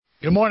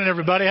Good morning,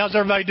 everybody. How's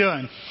everybody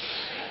doing?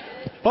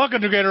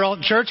 Welcome to Greater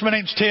Alton Church. My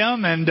name's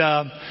Tim, and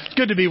it's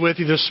good to be with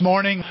you this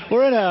morning.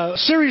 We're in a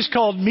series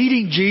called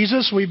Meeting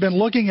Jesus. We've been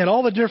looking at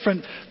all the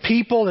different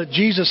people that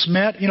Jesus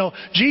met. You know,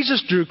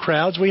 Jesus drew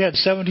crowds. We had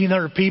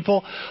 1,700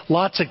 people,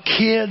 lots of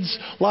kids,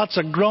 lots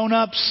of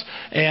grown-ups,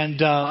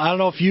 and I don't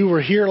know if you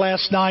were here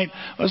last night.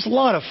 It was a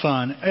lot of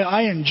fun.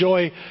 I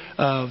enjoy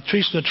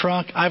Trees in the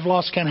Trunk. I've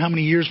lost count how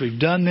many years we've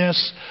done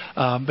this,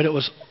 but it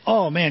was,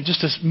 oh man, just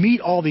to meet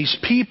all these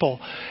people.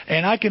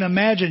 And I can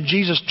imagine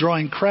Jesus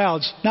drawing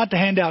crowds, not to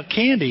hand out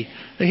candy.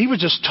 He was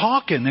just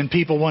talking and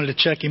people wanted to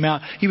check him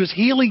out. He was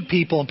healing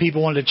people and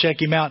people wanted to check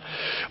him out.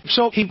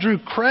 So he drew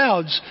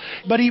crowds,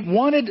 but he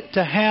wanted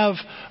to have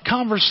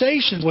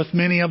conversations with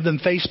many of them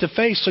face to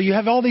face. So you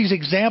have all these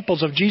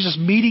examples of Jesus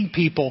meeting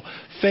people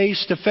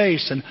face to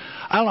face. And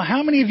I don't know,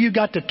 how many of you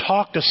got to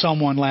talk to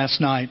someone last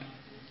night?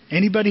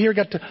 Anybody here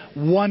got to?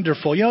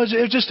 Wonderful. You know,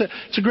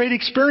 it's a great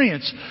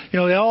experience. You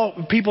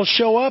know, people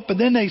show up and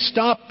then they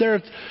stop there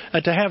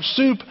to have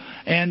soup,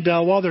 and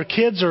while their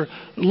kids are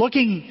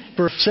looking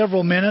for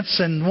several minutes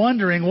and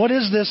wondering, what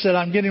is this that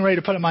I'm getting ready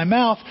to put in my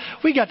mouth?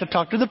 We got to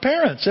talk to the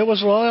parents. It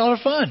was a lot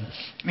of fun.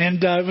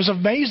 And it was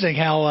amazing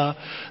how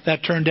that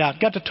turned out.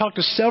 Got to talk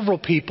to several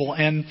people,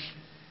 and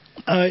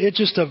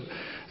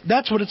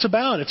that's what it's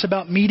about. It's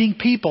about meeting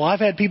people. I've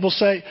had people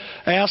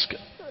ask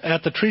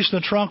at the Trees in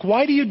the Trunk,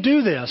 why do you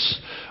do this?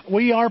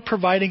 We are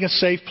providing a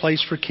safe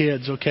place for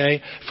kids,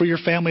 okay, for your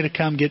family to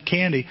come get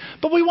candy.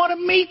 But we want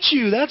to meet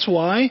you, that's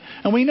why.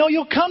 And we know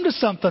you'll come to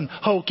something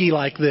hokey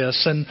like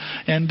this.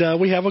 And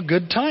we have a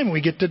good time. We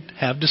get to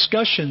have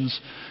discussions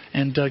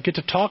and get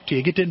to talk to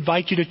you, get to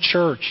invite you to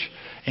church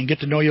and get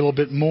to know you a little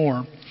bit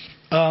more.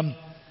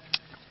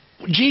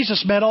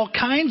 Jesus met all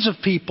kinds of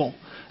people.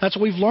 That's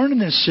what we've learned in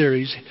this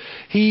series.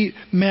 He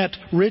met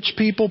rich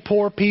people,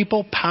 poor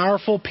people,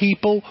 powerful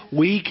people,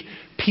 weak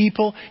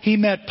people. He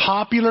met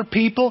popular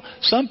people.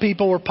 Some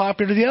people were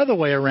popular the other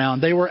way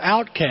around. They were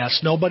outcasts.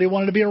 Nobody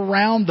wanted to be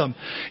around them.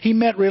 He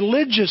met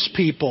religious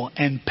people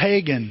and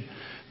pagan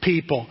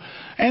people.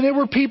 And there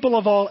were people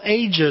of all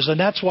ages, and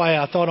that's why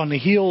I thought on the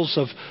heels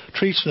of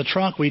Trees in the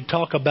Trunk we'd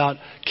talk about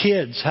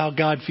kids, how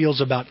God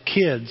feels about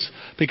kids,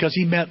 because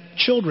He met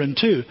children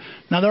too.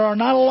 Now there are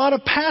not a lot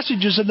of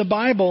passages in the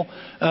Bible,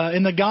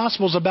 in the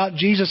Gospels about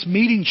Jesus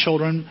meeting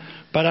children,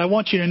 but I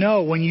want you to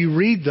know when you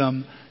read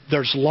them,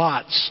 there's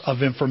lots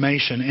of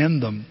information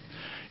in them.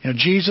 You know,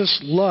 Jesus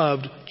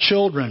loved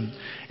children,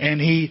 and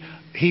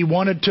He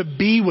wanted to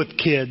be with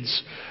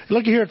kids.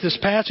 Look here at this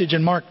passage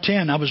in Mark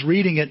 10. I was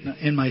reading it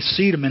in my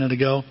seat a minute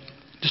ago,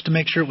 just to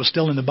make sure it was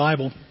still in the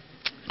Bible.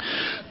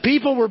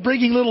 People were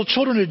bringing little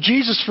children to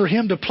Jesus for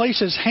Him to place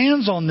His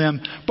hands on them,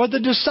 but the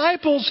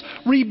disciples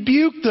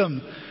rebuked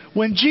them.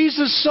 When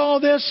Jesus saw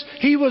this,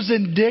 He was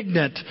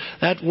indignant.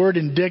 That word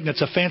indignant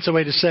is a fancy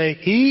way to say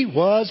He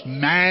was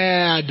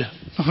mad.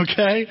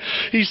 Okay?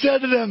 He said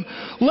to them,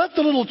 "Let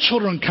the little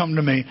children come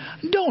to me.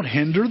 Don't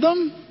hinder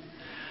them."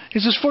 He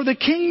says, "For the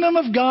kingdom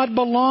of God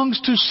belongs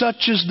to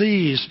such as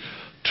these.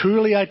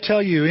 Truly I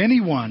tell you,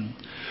 anyone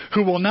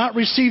who will not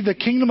receive the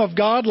kingdom of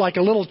God like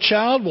a little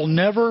child will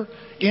never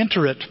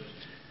enter it."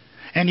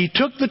 And He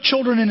took the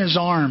children in His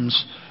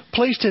arms,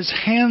 placed His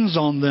hands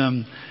on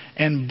them,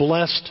 and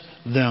blessed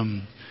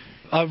them.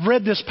 I've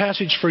read this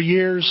passage for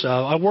years.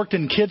 I worked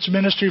in kids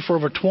ministry for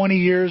over 20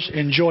 years,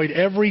 enjoyed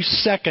every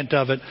second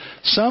of it.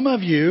 Some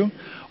of you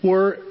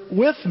were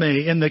with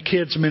me in the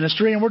kids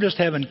ministry, and we're just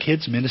having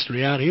kids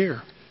ministry out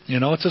here. You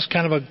know, it's just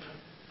kind of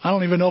I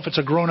don't even know if it's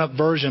a grown-up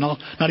version. I'll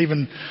not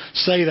even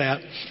say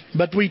that.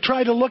 But we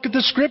try to look at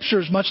the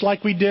Scriptures much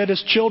like we did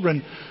as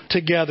children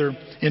together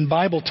in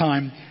Bible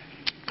time.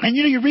 And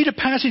you know, you read a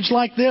passage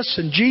like this,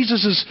 and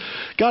Jesus has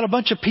got a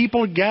bunch of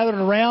people gathered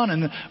around,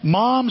 and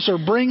moms are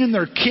bringing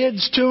their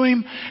kids to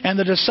Him, and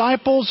the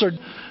disciples are,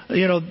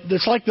 you know,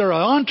 it's like they're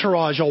an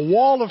entourage, a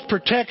wall of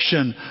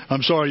protection.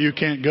 "I'm sorry, you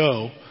can't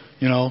go."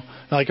 You know,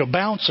 like a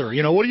bouncer.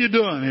 You know, "What are you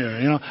doing here?"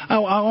 You know, I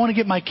want to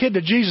get my kid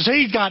to Jesus.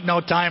 "He's got no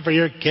time for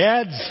your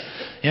kids.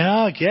 You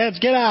know, kids,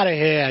 get out of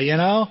here." You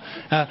know,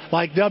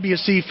 like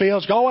W.C.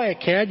 Fields, "Go away,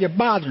 kid. You're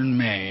bothering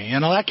me." You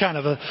know, that kind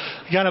of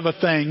a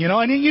thing. You know,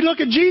 and then you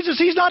look at Jesus.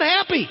 He's not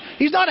happy.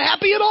 He's not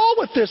happy at all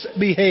with this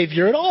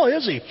behavior at all,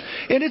 is He?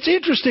 And it's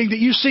interesting that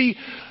you see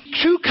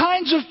two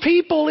kinds of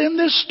people in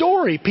this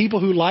story: people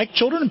who like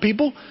children and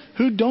people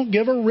who don't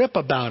give a rip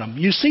about them.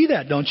 You see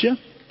that, don't you?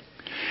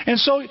 And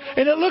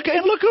look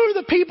who are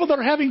the people that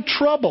are having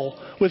trouble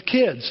with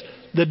kids?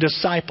 The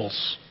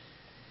disciples.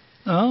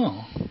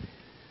 Oh,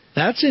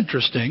 that's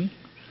interesting.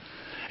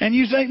 And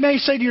you may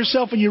say to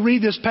yourself when you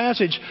read this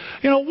passage,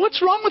 you know,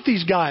 what's wrong with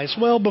these guys?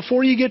 Well,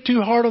 before you get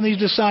too hard on these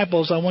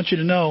disciples, I want you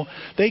to know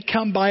they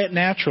come by it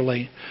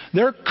naturally.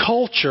 Their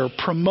culture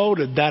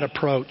promoted that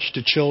approach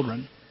to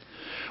children.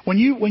 When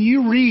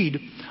you read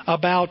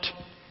about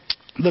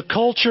the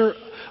culture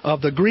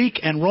of the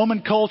Greek and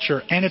Roman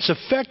culture and its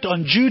effect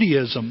on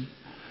Judaism.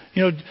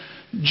 You know,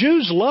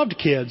 Jews loved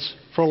kids.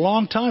 for a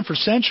long time, for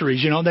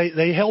centuries.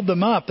 They held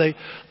them up.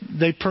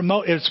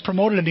 It's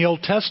promoted in the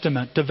Old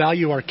Testament to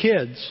value our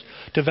kids,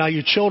 to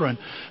value children.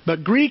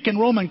 But Greek and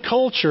Roman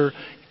culture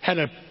had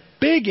a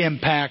big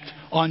impact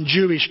on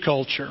Jewish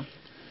culture.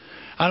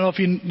 I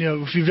don't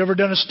know if you've ever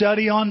done a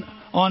study on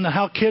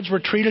how kids were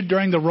treated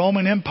during the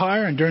Roman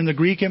Empire and during the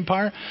Greek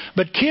Empire.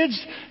 But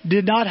kids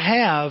did not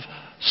have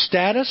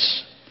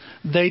status.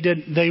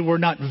 They were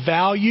not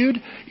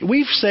valued.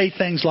 We say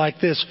things like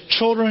this: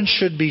 children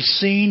should be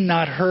seen,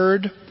 not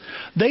heard.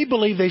 They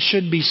believed they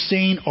should be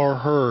seen or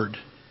heard.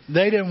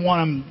 They didn't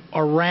want them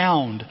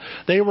around.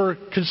 They were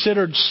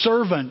considered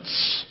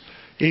servants,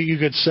 you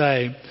could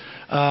say.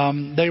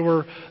 They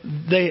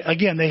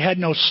had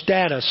no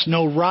status,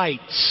 no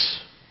rights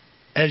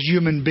as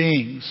human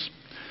beings.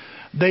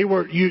 They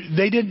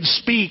didn't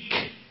speak.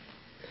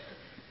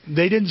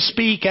 They didn't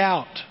speak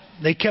out.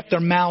 They kept their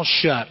mouths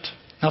shut.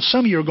 Now,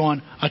 some of you are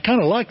going, I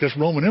kind of like this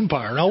Roman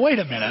Empire. Now, wait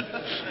a minute.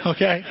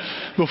 Okay?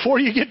 Before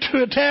you get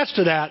too attached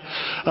to that,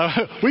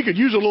 we could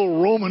use a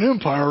little Roman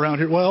Empire around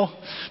here. Well,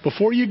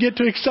 before you get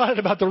too excited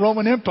about the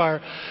Roman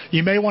Empire,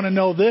 you may want to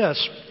know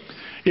this.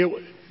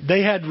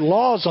 They had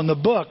laws on the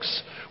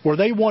books where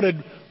they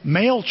wanted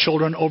male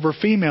children over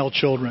female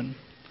children.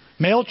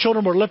 Male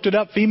children were lifted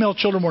up, female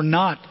children were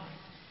not.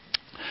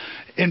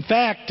 In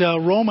fact,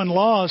 some Roman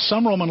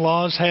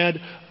laws had,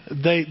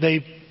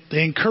 they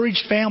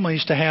encouraged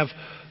families to have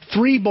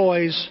 3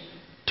 boys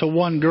to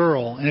 1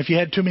 girl. And if you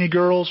had too many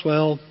girls,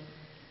 well,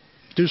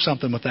 do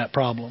something with that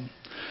problem.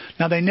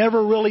 Now, they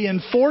never really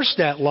enforced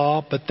that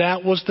law, but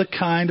that was the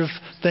kind of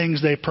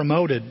things they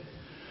promoted.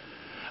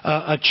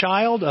 A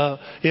child,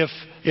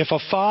 if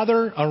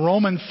a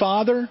Roman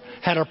father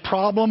had a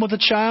problem with a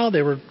child,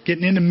 they were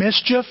getting into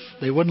mischief,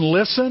 they wouldn't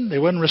listen, they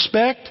wouldn't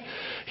respect,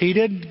 he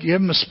didn't give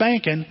them a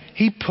spanking,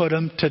 he put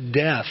them to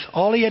death.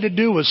 All he had to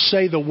do was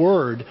say the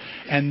word,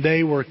 and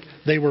they were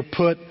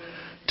put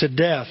to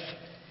death.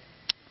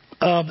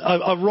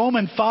 A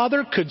Roman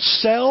father could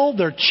sell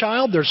their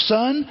child, their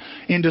son,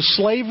 into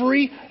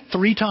slavery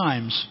 3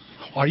 times.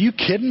 Are you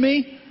kidding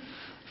me?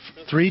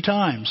 3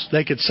 times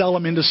they could sell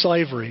him into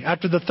slavery.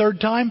 After the 3rd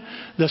time,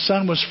 the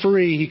son was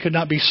free. He could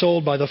not be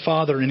sold by the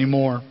father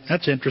anymore.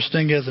 That's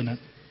interesting, isn't it?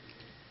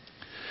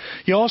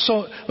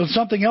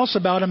 Something else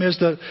about him is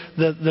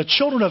the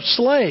children of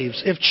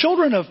slaves. If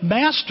children of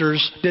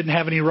masters didn't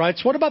have any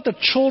rights, what about the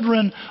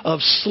children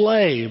of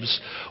slaves?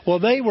 Well,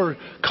 they were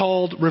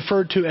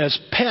referred to as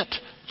pet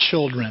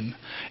children.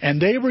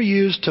 And they were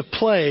used to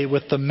play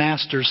with the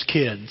master's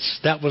kids.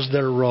 That was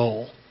their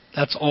role.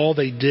 That's all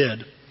they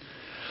did.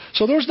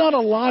 So there's not a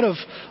lot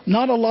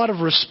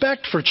of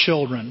respect for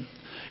children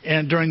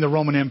during the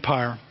Roman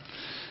Empire.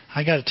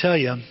 I got to tell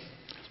you,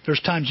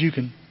 there's times you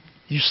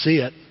see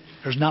it.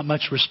 There's not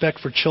much respect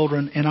for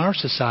children in our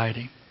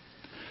society.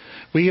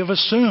 We have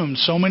assumed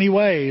so many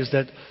ways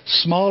that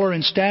smaller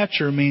in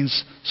stature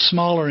means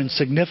smaller in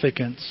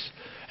significance.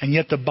 And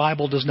yet the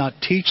Bible does not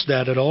teach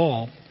that at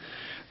all.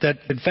 That,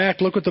 in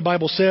fact, look what the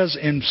Bible says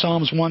in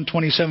Psalms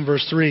 127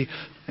 verse 3.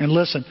 And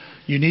listen,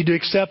 you need to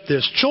accept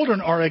this.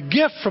 Children are a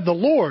gift from the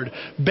Lord.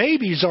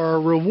 Babies are a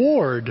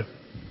reward.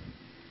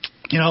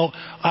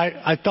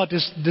 I thought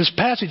this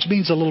passage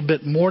means a little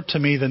bit more to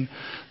me than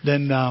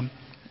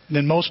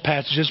most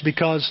passages,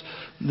 because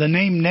the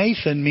name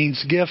Nathan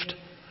means gift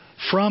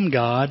from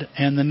God,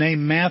 and the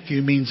name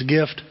Matthew means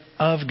gift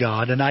of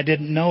God. And I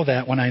didn't know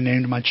that when I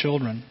named my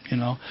children,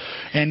 And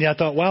I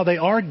thought, wow, they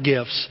are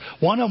gifts.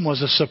 One of them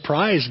was a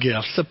surprise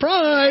gift.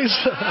 Surprise!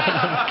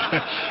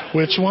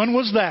 Which one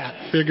was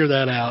that? Figure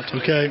that out,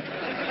 okay?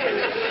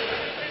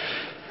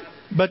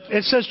 But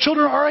it says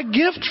children are a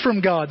gift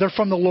from God. They're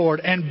from the Lord.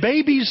 And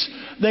babies,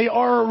 they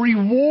are a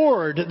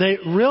reward.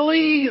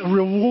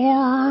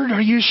 Reward?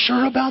 Are you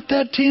sure about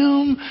that,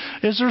 Tim?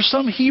 Is there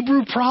some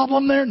Hebrew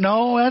problem there?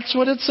 No, that's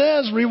what it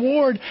says.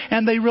 Reward.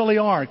 And they really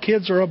are.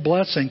 Kids are a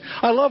blessing.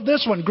 I love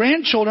this one.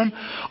 Grandchildren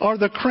are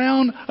the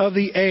crown of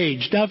the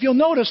aged. Now, if you'll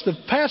notice, the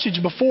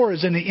passage before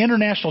is in the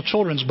International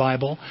Children's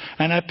Bible.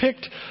 And I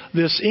picked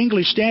this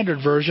English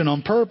Standard Version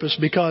on purpose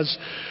because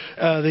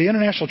the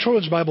International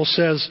Children's Bible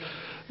says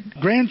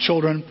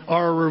grandchildren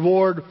are a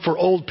reward for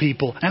old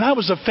people. And I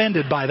was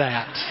offended by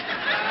that.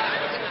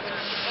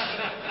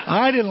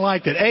 I didn't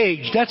like that.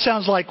 Aged. That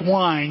sounds like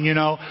wine,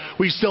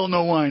 We still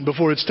know wine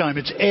before it's time.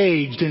 It's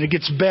aged and it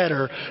gets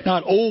better.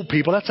 Not old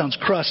people. That sounds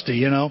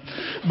crusty,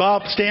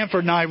 Bob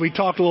Stanford and I, we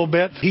talked a little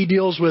bit. He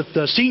deals with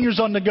seniors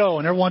on the go.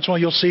 And every once in a while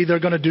you'll see they're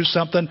going to do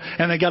something.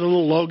 And they got a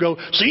little logo,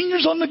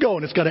 Seniors on the Go.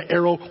 And it's got an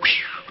arrow,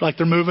 like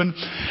they're moving.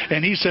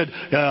 And he said,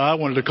 I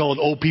wanted to call it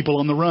Old People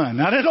on the Run.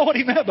 I didn't know what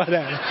he meant by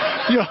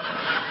that.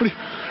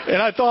 And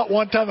I thought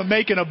one time of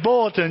making a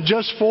bulletin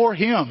just for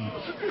him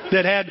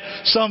that had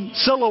some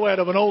silhouette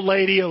of an old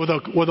lady with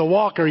a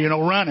walker,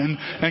 running,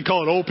 and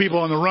call it Old People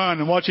on the Run,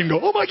 and watch him go,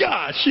 oh my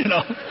gosh,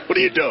 what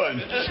are you doing?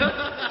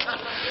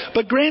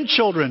 But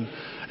grandchildren,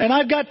 And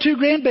I've got 2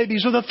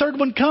 grandbabies with a 3rd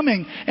one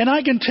coming. And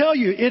I can tell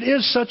you, it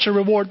is such a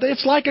reward.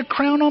 It's like a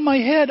crown on my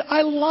head.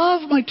 I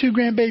love my 2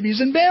 grandbabies.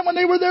 And man, when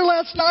they were there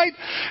last night,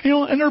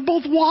 and they're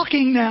both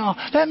walking now,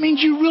 that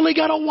means you really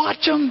got to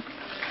watch them.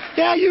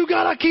 Yeah, you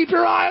got to keep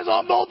your eyes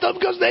on both of them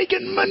because they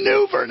can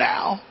maneuver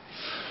now.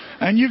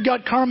 And you've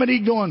got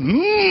Carmody going,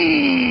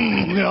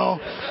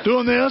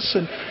 doing this.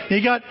 And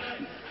you got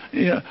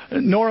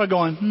Nora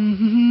going,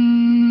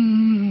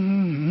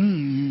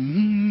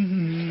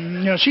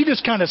 she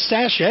just kind of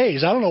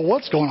sachets. I don't know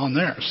what's going on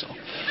there. So,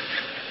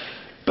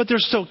 but they're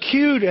so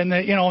cute, and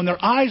and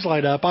their eyes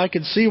light up. I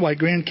can see why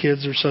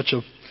grandkids are such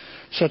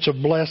a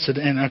blessed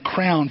and a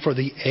crown for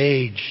the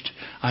aged.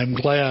 I'm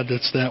glad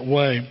it's that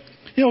way.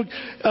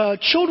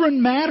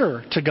 Children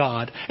matter to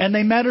God, and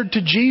they mattered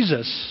to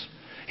Jesus.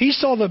 He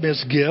saw them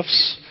as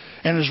gifts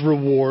and as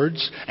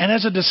rewards. And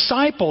as a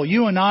disciple,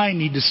 you and I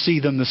need to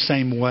see them the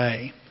same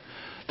way.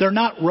 They're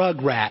not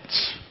rug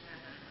rats.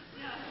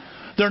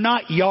 They're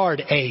not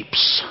yard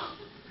apes.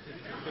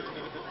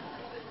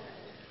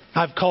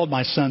 I've called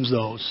my sons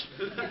those.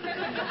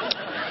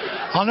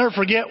 I'll never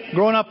forget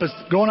growing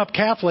up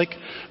Catholic.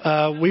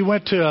 We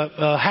went to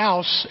a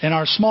house in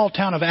our small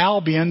town of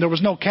Albion. There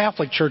was no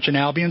Catholic church in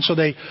Albion, so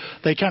they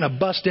kind of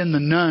bust in the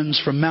nuns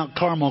from Mount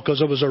Carmel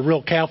because it was a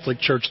real Catholic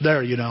church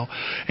there,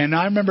 And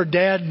I remember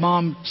Dad,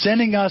 Mom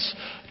sending us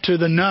to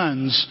the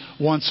nuns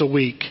once a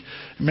week.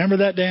 Remember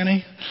that,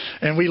 Danny?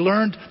 And we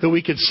learned that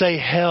we could say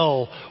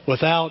hell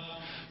without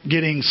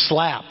getting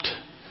slapped.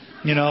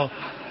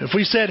 If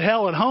we said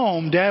hell at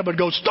home, Dad would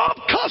go, "Stop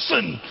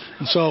cussing!"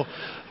 And so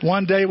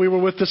one day we were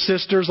with the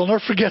sisters. I'll never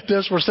forget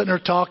this. We're sitting there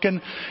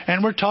talking,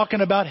 and we're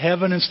talking about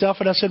heaven and stuff.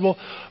 And I said, "Well,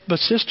 but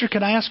sister,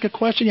 can I ask a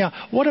question? Yeah,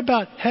 what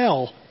about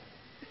hell?"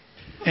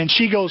 And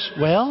she goes,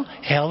 "Well,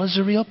 hell is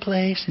a real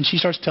place." And she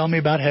starts telling me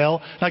about hell.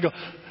 And I go,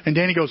 and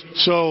Danny goes,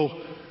 "So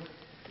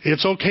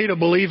it's okay to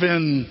believe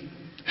in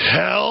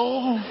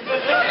hell?"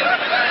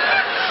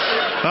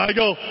 I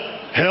go,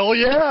 "Hell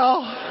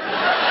yeah."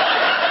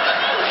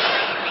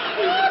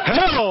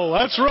 Hell,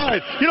 that's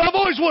right. I've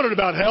always wondered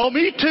about hell.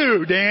 Me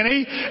too,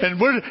 Danny.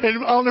 And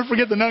I'll never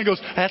forget the nun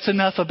goes, "That's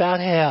enough about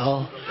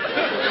hell."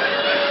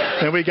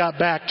 And we got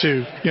back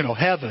to,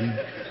 heaven.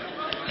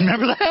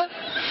 Remember that?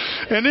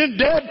 And then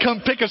Dad come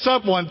pick us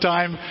up one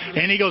time,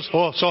 and he goes,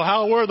 "Oh, so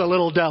how were the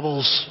little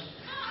devils?"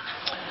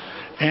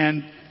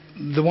 And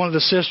one of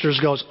the sisters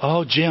goes,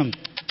 "Oh, Jim,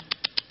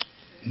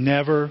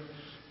 never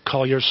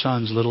call your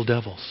sons little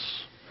devils.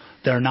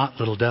 They're not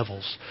little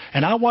devils."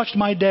 And I watched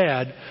my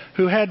dad,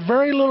 who had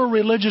very little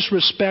religious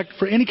respect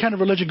for any kind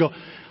of religion, go,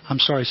 "I'm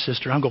sorry,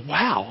 sister." I go,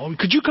 "Wow,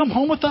 could you come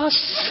home with us?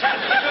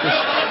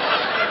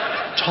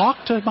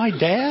 Talk to my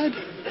dad?"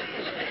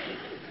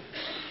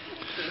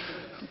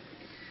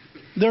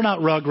 They're not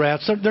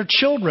rugrats. They're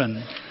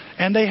children.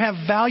 And they have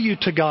value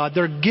to God.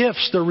 They're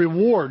gifts. They're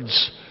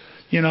rewards.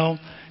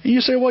 And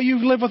you say, "Well,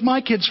 you've lived with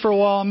my kids for a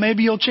while.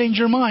 Maybe you'll change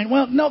your mind."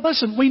 Well, no,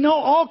 listen. We know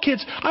all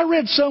kids. I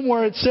read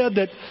somewhere it said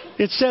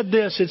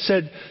this. It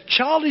said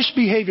childish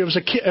behavior. It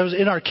was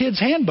in our kids'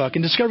 handbook,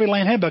 in Discovery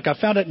Land handbook. I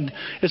found it. And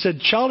it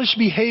said childish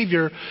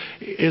behavior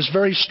is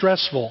very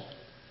stressful.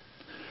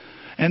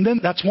 And then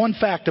that's one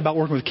fact about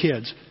working with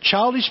kids.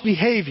 Childish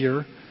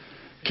behavior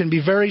can be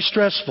very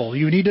stressful.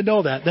 You need to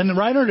know that. Then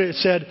right under it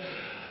said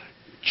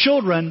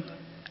children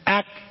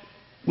act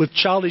with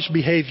childish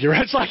behavior.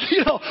 It's like,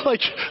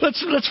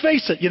 let's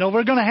face it,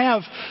 we're going to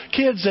have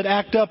kids that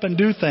act up and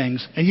do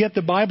things. And yet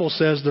the Bible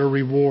says they're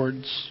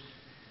rewards.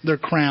 They're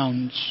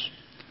crowns.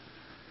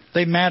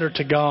 They matter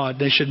to God.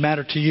 They should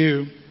matter to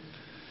you.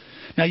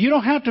 Now, you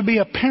don't have to be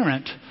a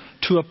parent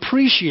to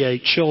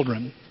appreciate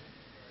children.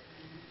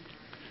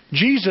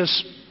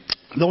 Jesus,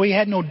 though he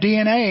had no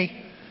DNA,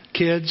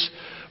 kids,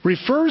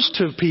 refers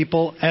to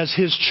people as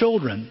his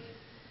children.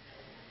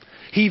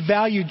 He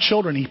valued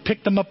children. He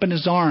picked them up in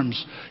his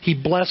arms. He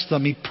blessed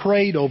them. He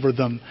prayed over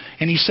them.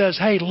 And he says,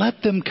 "Hey,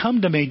 let them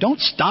come to me. Don't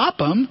stop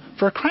them.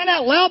 For crying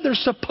out loud, they're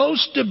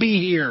supposed to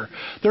be here.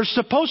 They're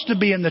supposed to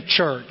be in the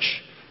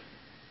church.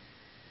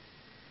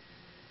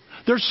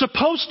 They're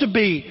supposed to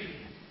be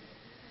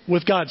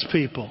with God's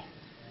people.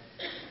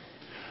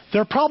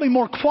 They're probably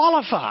more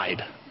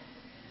qualified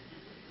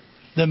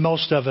than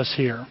most of us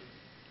here.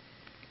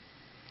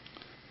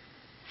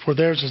 For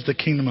theirs is the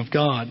kingdom of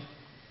God."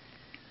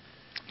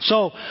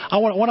 So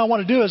what I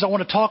want to do is I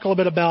want to talk a little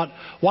bit about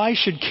why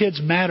should kids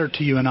matter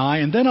to you and I.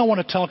 And then I want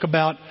to talk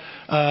about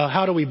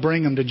how do we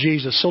bring them to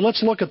Jesus. So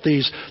let's look at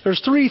these. There's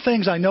 3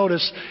 things I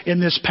notice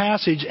in this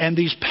passage and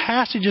these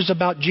passages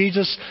about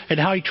Jesus and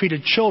how he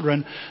treated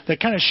children that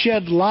kind of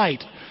shed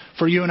light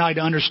for you and I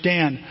to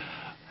understand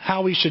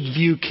how we should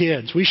view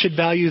kids. We should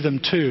value them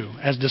too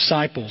as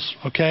disciples.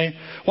 Okay?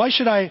 Why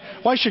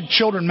should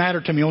children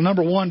matter to me? Well,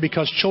 number one,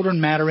 because children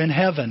matter in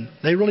heaven.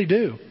 They really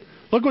do.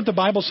 Look what the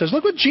Bible says.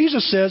 Look what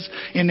Jesus says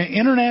in the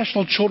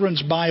International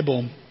Children's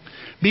Bible.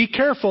 Be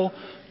careful.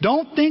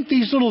 Don't think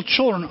these little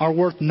children are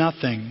worth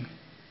nothing.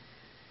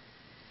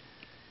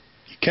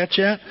 You catch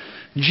that?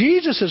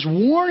 Jesus is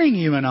warning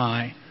you and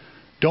I.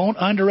 Don't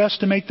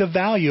underestimate the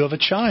value of a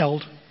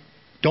child.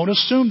 Don't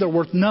assume they're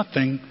worth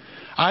nothing.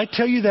 I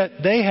tell you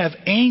that they have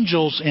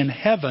angels in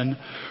heaven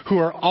who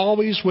are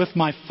always with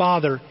my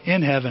Father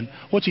in heaven.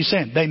 What's he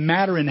saying? They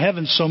matter in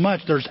heaven so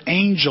much. There's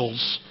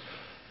angels.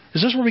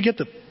 Is this where we get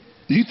the...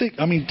 Do you think?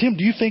 I mean, Tim,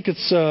 do you think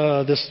it's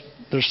this?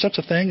 There's such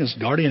a thing as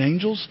guardian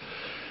angels?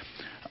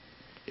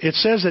 It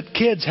says that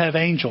kids have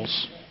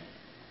angels.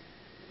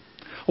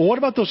 Well, what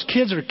about those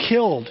kids that are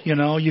killed? You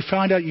know, you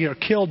find out you're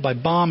killed by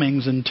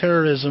bombings and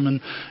terrorism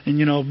and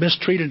you know,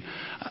 mistreated.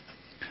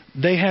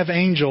 They have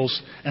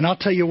angels. And I'll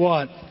tell you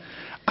what,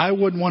 I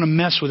wouldn't want to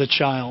mess with a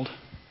child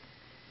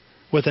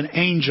with an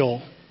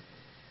angel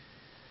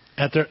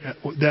at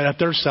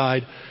their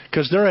side,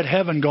 because they're at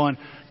heaven going,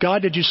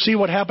 God, did you see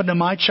what happened to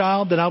my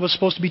child that I was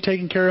supposed to be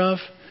taking care of?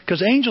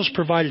 Because angels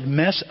provided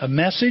a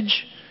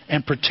message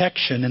and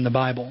protection in the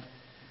Bible.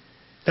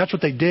 That's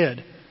what they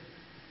did.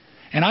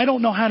 And I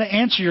don't know how to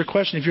answer your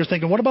question if you're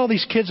thinking, what about all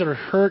these kids that are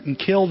hurt and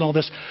killed and all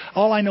this?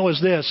 All I know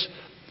is this.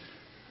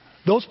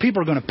 Those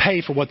people are going to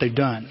pay for what they've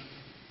done.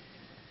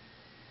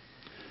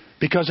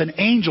 Because an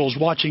angel's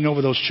watching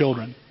over those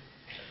children.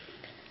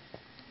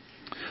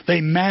 They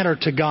matter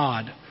to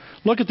God.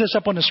 Look at this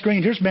up on the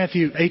screen. Here's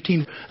Matthew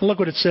 18. Look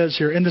what it says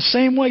here. In the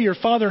same way, your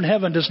Father in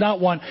heaven does not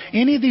want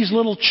any of these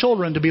little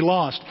children to be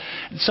lost.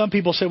 And some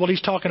people say, well, he's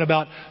talking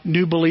about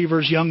new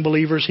believers, young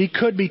believers. He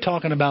could be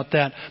talking about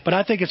that. But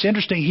I think it's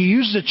interesting. He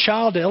uses a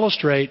child to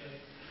illustrate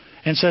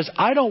and says,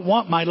 I don't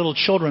want my little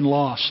children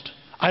lost.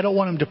 I don't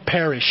want them to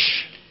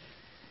perish.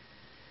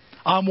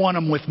 I want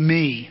them with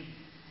me.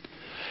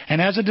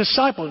 And as a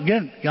disciple,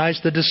 again, guys,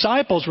 the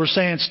disciples were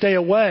saying, stay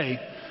away.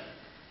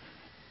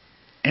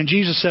 And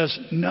Jesus says,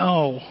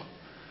 no,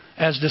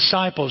 as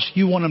disciples,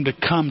 you want them to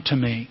come to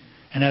me.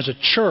 And as a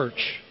church,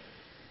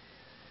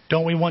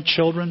 don't we want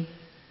children?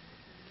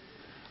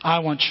 I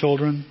want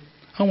children.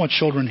 I want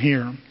children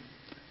here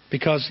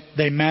because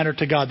they matter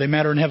to God. They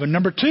matter in heaven.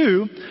 Number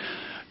two,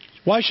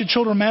 why should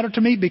children matter to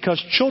me? Because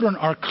children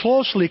are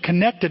closely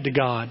connected to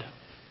God.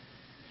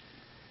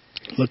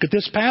 Look at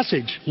this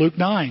passage, Luke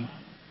 9.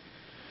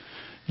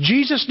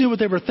 Jesus knew what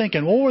they were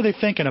thinking. What were they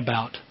thinking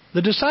about?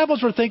 The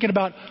disciples were thinking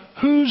about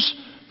who's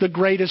the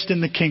greatest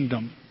in the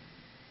kingdom.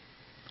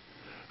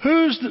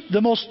 Who's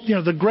the most,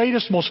 the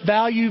greatest, most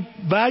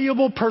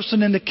valuable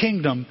person in the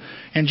kingdom?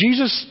 And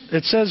Jesus,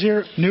 it says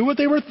here, knew what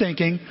they were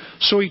thinking.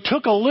 So he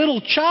took a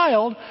little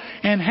child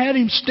and had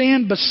him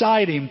stand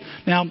beside him.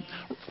 Now,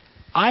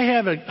 I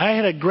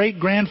had a great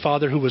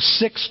grandfather who was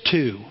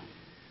 6'2".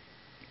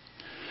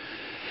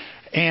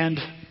 And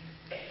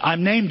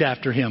I'm named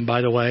after him,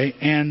 by the way.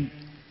 And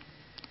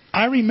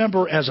I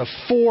remember as a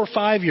 4 or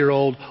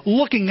 5-year-old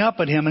looking up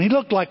at him, and he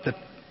looked like the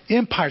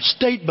Empire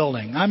State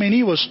Building. I mean,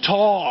 he was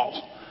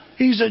tall.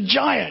 He's a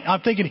giant. I'm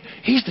thinking,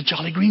 he's the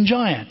Jolly Green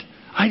Giant.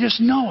 I just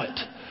know it,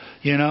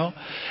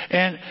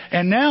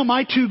 And now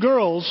my 2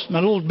 girls, my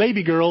little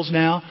baby girls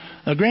now,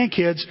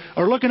 grandkids,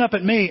 are looking up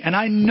at me, and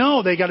I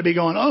know they got to be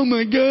going, oh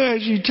my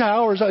gosh, he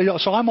towers.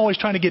 So I'm always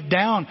trying to get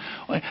down.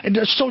 And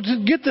so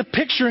to get the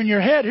picture in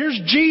your head,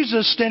 here's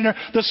Jesus standing there,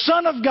 the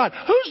Son of God.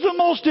 Who's the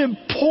most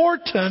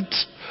important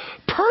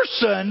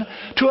person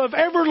to have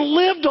ever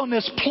lived on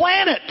this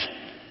planet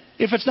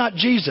if it's not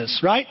Jesus,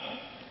 right?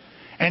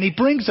 And he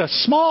brings a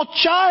small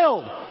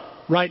child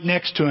right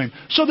next to him.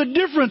 So the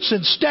difference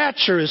in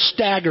stature is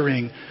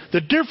staggering.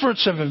 The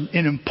difference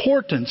in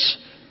importance,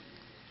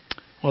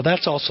 well,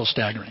 that's also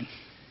staggering.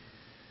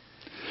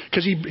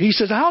 Because he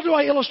says, how do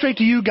I illustrate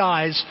to you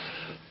guys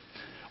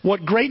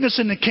what greatness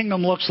in the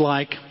kingdom looks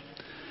like?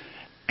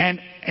 And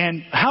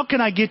how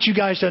can I get you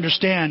guys to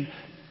understand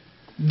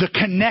the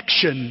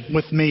connection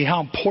with me,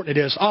 how important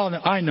it is? Oh,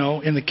 I know,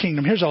 in the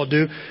kingdom. Here's what I'll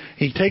do.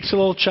 He takes a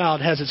little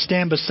child, has it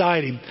stand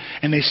beside him.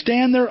 And they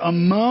stand there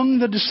among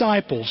the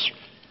disciples.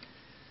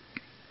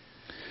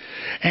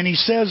 And he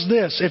says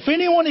this, if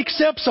anyone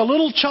accepts a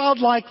little child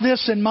like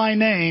this in my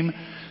name,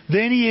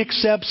 then he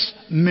accepts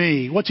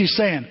me. What's he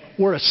saying?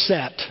 We're a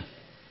set.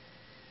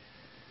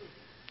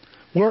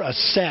 We're a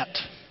set.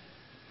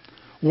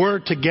 We're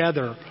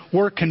together.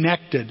 We're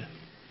connected.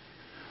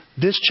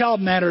 This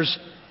child matters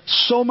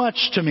so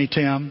much to me,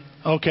 Tim,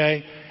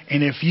 okay?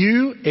 And if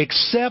you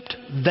accept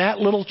that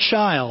little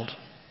child,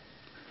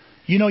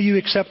 you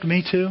accept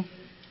me too?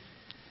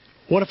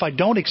 What if I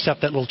don't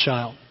accept that little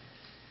child?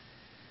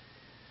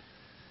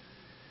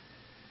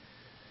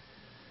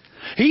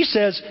 He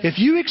says, if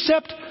you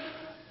accept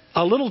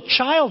a little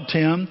child,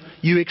 Tim,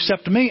 you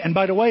accept me. And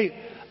by the way,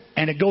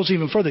 and it goes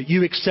even further,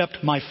 you accept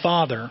my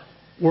Father.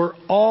 We're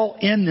all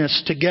in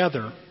this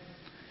together.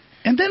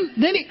 And then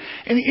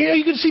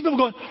you can see people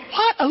going,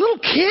 what? A little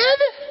kid?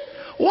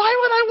 Why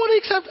would I want to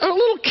accept a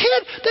little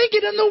kid? They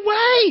get in the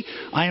way.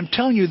 I am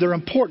telling you, they're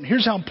important.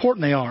 Here's how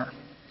important they are.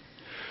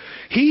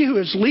 He who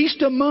is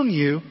least among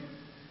you,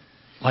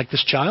 like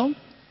this child,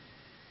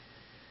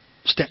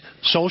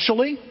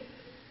 socially,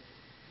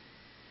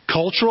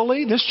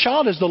 culturally, this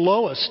child is the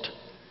lowest.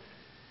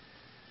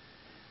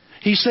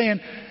 He's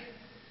saying,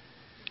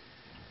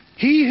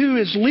 he who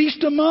is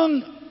least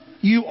among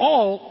you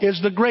all is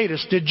the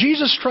greatest. Did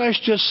Jesus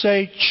Christ just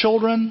say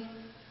children?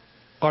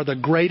 are the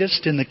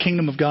greatest in the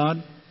kingdom of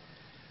God?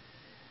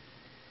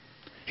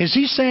 Is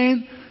he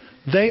saying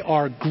they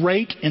are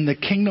great in the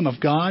kingdom of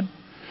God?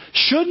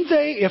 Shouldn't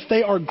they, if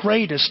they are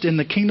greatest in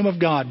the kingdom of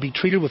God, be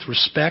treated with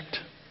respect?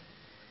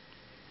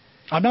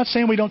 I'm not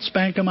saying we don't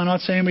spank them. I'm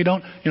not saying we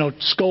don't,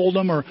 scold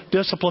them or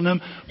discipline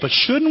them. But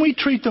shouldn't we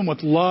treat them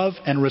with love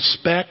and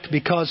respect?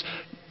 Because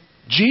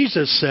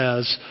Jesus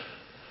says,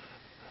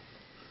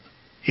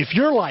 if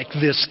you're like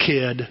this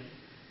kid,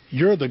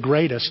 you're the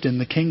greatest in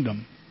the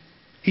kingdom.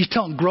 He's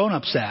telling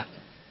grown-ups that.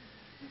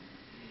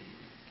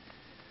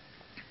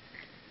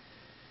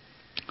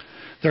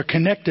 They're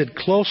connected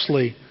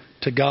closely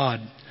to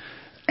God.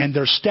 And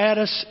their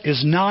status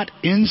is not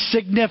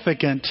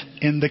insignificant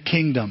in the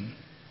kingdom.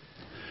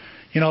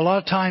 A lot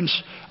of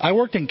times I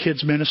worked in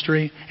kids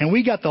ministry and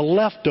we got the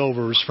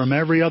leftovers from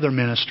every other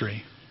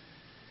ministry.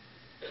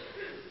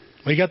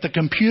 We got the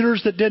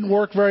computers that didn't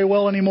work very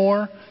well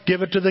anymore.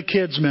 Give it to the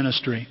kids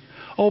ministry.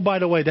 Oh, by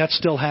the way, that's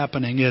still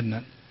happening, isn't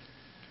it?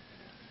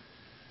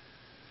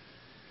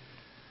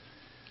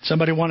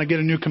 Somebody want to get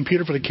a new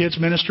computer for the kids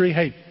ministry?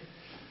 Hey,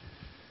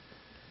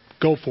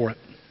 go for it.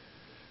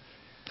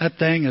 That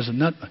thing is a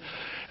nut.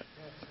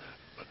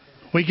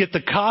 We get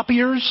the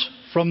copiers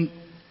from...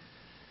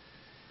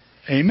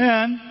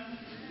 Amen.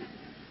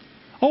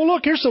 Oh,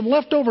 look, here's some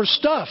leftover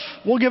stuff.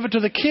 We'll give it to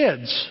the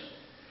kids.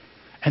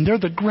 And they're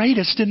the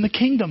greatest in the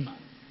kingdom.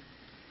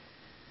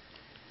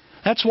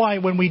 That's why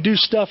when we do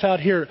stuff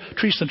out here at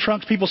Trees and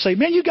Trunks, people say,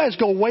 man, you guys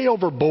go way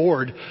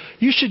overboard.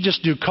 You should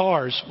just do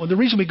cars. Well, the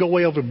reason we go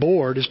way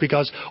overboard is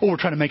because, we're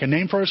trying to make a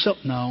name for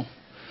ourselves. No.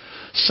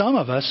 Some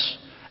of us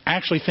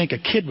actually think a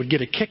kid would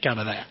get a kick out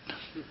of that.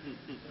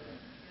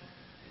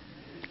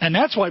 And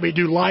that's why we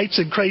do lights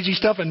and crazy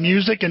stuff and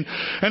music and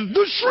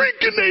the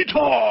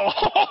Shrinkinator.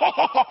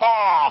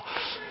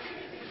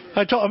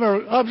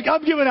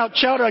 I'm giving out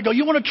chowder. I go,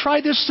 you want to try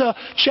this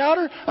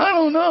chowder? I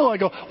don't know. I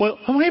go, well,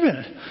 wait a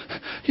minute.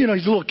 He's a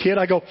little kid.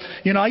 I go,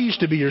 I used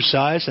to be your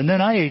size, and then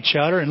I ate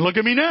chowder, and look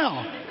at me now.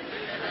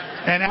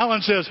 And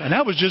Alan says, and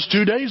that was just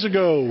 2 days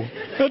ago.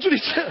 That's what he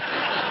said.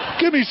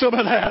 Give me some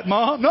of that,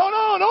 Mom. No,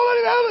 don't let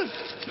him have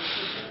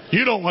it.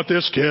 You don't want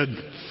this, kid.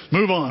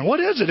 Move on. What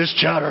is it? It's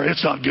chowder.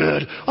 It's not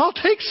good. I'll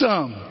take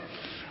some.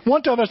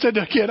 One time I said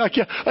to a kid, I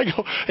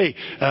go, hey,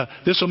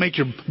 this will make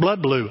your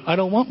blood blue. I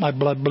don't want my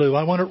blood blue.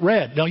 I want it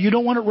red. No, you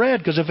don't want it red,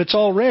 because if it's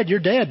all red, you're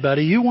dead,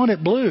 buddy. You want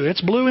it blue.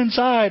 It's blue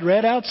inside,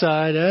 red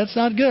outside. That's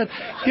not good.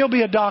 He'll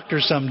be a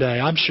doctor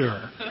someday, I'm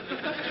sure.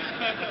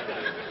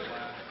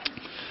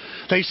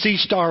 They see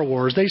Star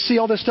Wars. They see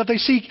all this stuff. They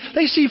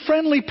see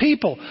friendly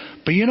people.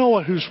 But you know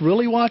what? Who's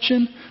really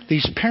watching?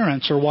 These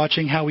parents are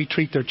watching how we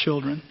treat their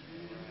children.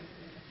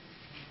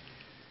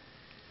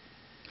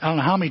 I don't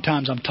know how many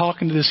times I'm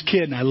talking to this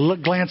kid and I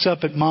glance up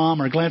at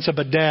mom or glance up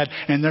at dad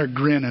and they're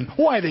grinning.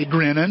 Why are they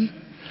grinning?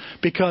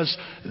 Because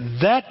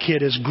that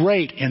kid is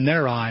great in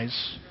their eyes.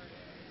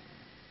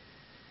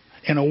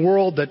 In a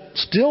world that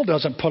still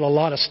doesn't put a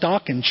lot of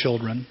stock in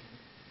children,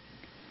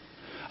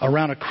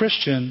 around a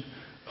Christian,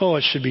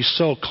 it should be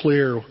so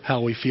clear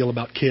how we feel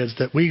about kids,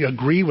 that we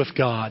agree with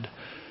God.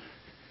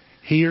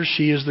 He or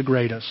she is the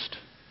greatest.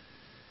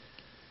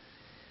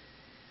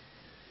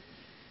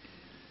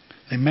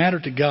 They matter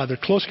to God. They're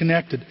close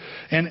connected.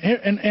 And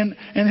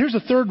here's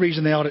the third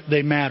reason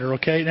they matter,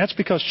 okay? And that's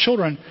because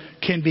children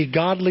can be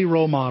godly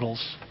role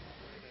models.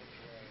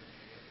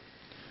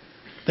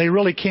 They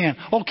really can.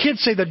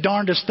 Kids say the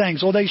darndest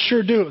things. They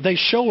sure do. They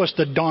show us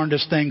the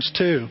darndest things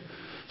too.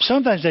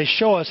 Sometimes they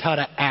show us how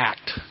to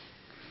act.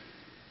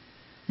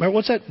 Remember,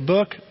 what's that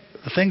book?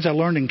 The Things I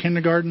Learned in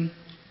Kindergarten?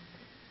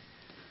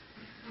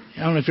 I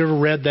don't know if you ever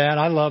read that.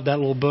 I love that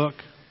little book.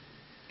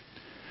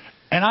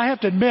 And I have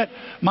to admit,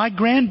 my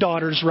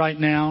granddaughters right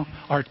now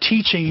are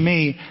teaching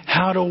me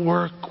how to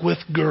work with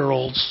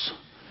girls.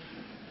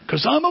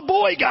 Because I'm a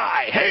boy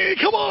guy. Hey,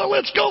 come on,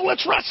 let's go,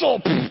 let's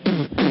wrestle.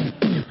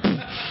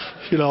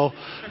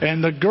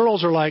 And the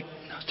girls are like,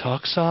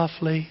 talk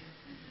softly.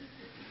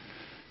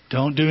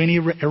 Don't do any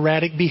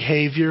erratic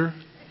behavior.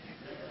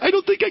 I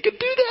don't think I can do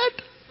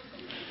that.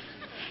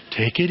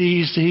 Take it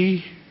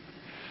easy.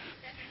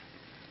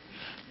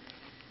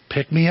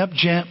 Pick me up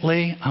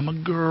gently. I'm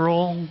a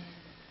girl.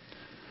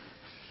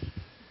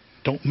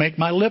 Don't make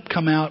my lip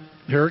come out.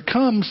 Here it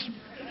comes.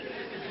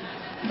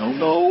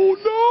 No.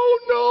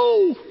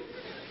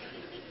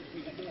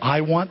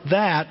 I want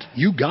that.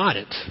 You got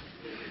it.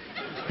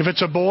 If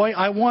it's a boy,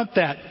 I want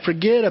that.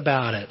 Forget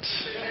about it.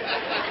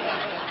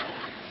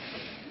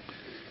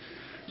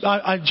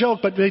 I joke,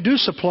 but they do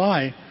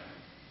supply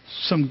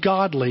some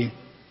godly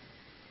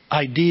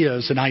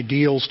ideas and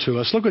ideals to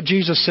us. Look what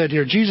Jesus said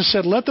here. Jesus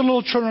said, let the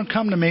little children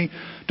come to me.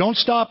 Don't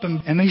stop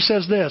them. And he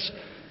says this,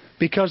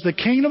 because the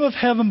kingdom of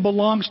heaven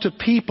belongs to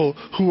people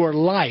who are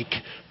like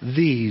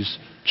these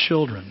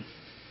children.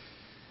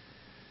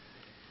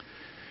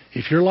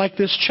 If you're like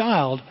this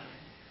child,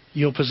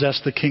 you'll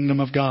possess the kingdom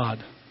of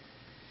God.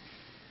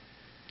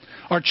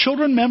 Are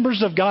children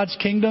members of God's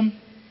kingdom?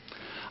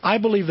 I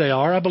believe they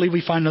are. I believe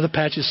we find another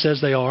passage that says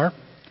they are.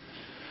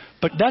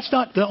 But that's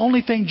not the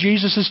only thing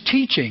Jesus is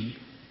teaching.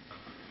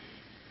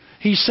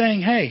 He's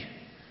saying, hey,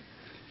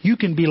 you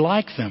can be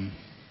like them.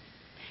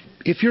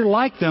 If you're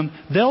like them,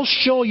 they'll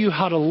show you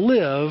how to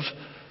live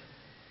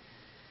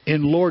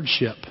in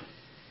lordship,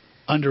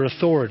 under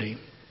authority.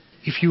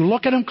 If you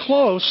look at them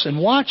close and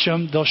watch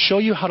them, they'll show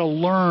you how to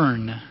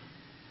learn,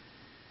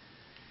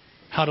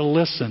 how to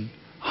listen.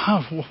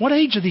 What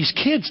age are these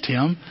kids,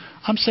 Tim?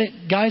 I'm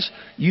saying, guys,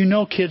 you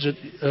know kids,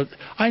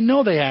 I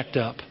know they act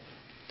up.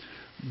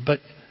 But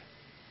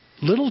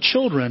little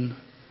children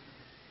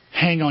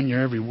hang on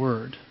your every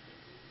word.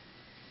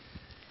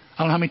 I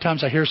don't know how many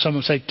times I hear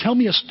someone say, tell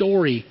me a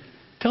story.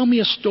 Tell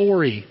me a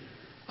story.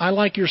 I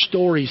like your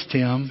stories,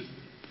 Tim.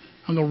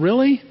 I go,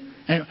 really?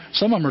 And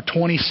some of them are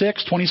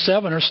 26,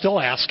 27, are still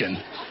asking.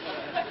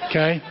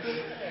 Okay?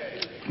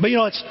 But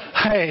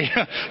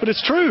but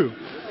it's true.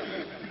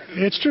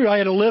 It's true. I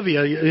had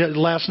Olivia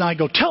last night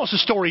go, tell us a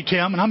story,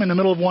 Tim. And I'm in the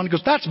middle of one. He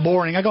goes, that's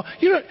boring. I go,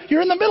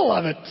 you're in the middle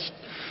of it.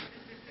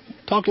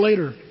 Talk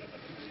later.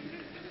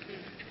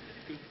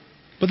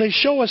 But they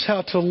show us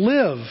how to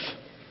live,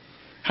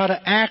 how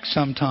to act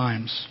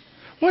sometimes.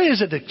 Why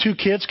is it that two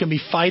kids can be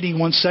fighting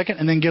 1 second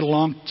and then get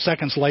along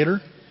seconds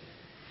later?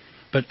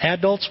 But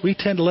adults, we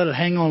tend to let it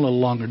hang on a little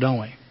longer, don't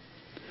we?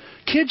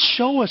 Kids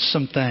show us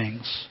some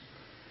things.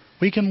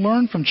 We can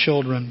learn from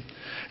children.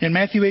 In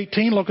Matthew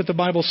 18, look what the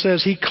Bible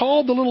says. He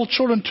called the little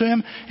children to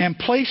him and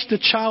placed the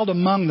child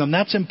among them.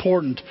 That's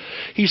important.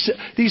 He said,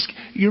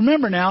 you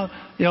remember now,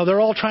 they're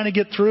all trying to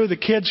get through. The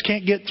kids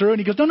can't get through. And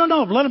he goes, no,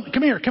 let them,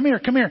 come here.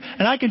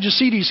 And I can just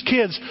see these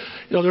kids,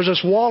 there's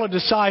this wall of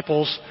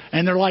disciples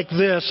and they're like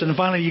this. And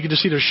finally you can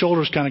just see their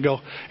shoulders kind of go.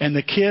 And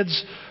the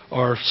kids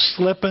are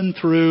slipping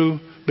through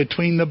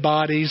between the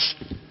bodies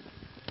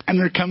and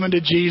they're coming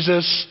to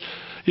Jesus.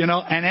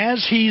 And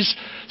as he's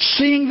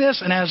seeing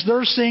this and as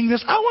they're seeing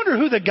this, I wonder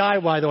who the guy,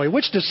 by the way,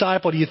 which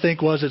disciple do you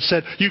think was that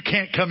said, you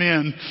can't come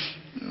in?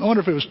 I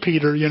wonder if it was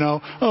Peter,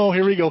 Oh,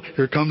 here we go.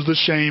 Here comes the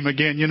shame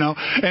again,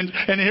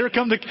 And here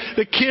come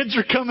the kids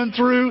are coming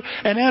through.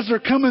 And as they're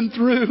coming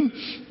through,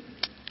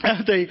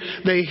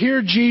 they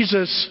hear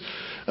Jesus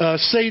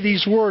say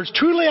these words.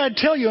 Truly I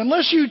tell you,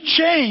 unless you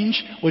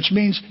change, which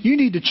means you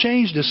need to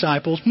change,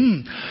 disciples.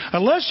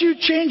 Unless you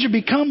change and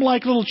become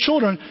like little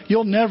children,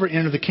 you'll never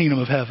enter the kingdom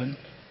of heaven.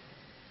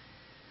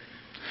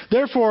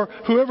 Therefore,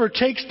 whoever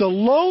takes the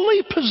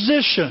lowly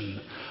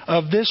position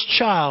of this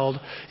child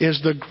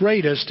is the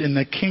greatest in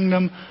the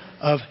kingdom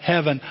of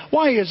heaven.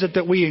 Why is it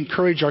that we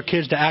encourage our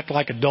kids to act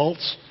like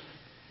adults?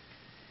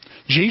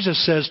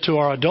 Jesus says to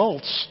our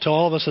adults, to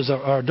all of us as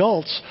our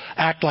adults,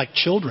 act like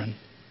children.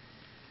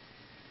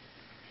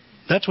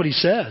 That's what he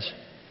says.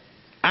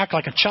 Act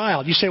like a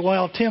child. You say,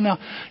 well, Tim, now,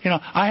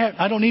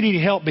 I don't need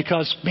any help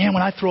because, man,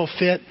 when I throw a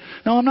fit.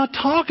 No, I'm not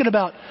talking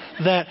about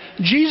that.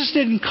 Jesus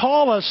didn't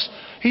call us.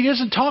 He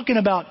isn't talking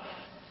about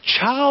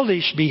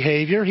childish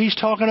behavior. He's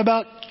talking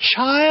about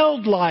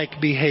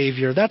childlike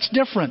behavior. That's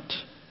different.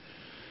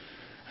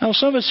 Now,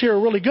 some of us here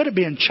are really good at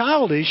being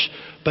childish,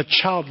 but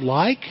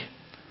childlike,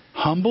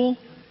 humble,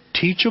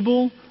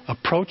 teachable,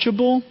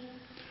 approachable,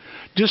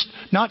 just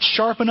not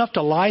sharp enough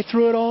to lie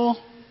through it all.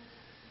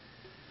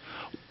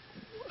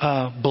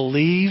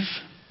 Believe,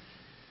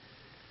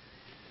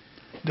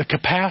 the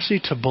capacity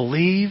to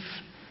believe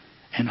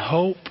and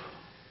hope.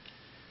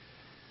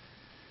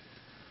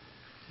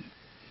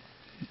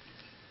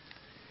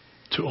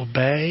 To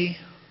obey.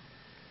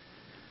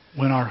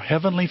 When our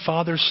Heavenly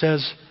Father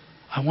says,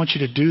 I want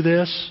you to do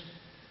this,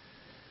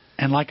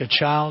 and like a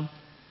child,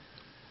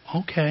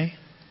 okay,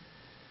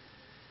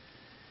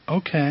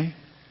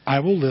 I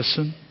will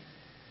listen.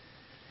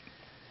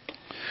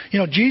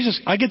 Jesus,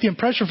 I get the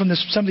impression from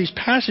some of these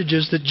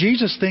passages that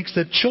Jesus thinks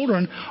that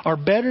children are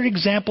better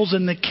examples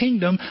in the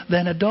kingdom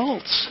than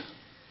adults.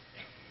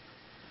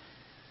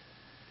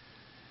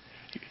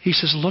 He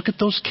says, look at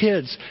those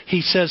kids.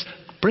 He says,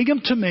 bring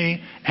them to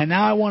me, and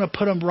now I want to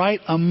put them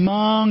right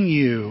among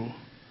you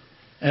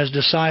as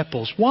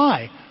disciples.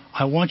 Why?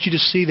 I want you to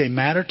see they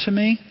matter to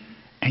me,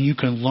 and you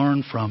can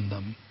learn from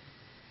them.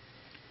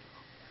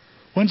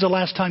 When's the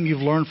last time you've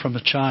learned from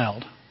a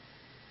child?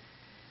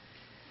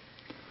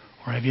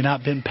 Or have you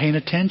not been paying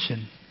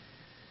attention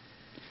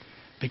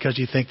because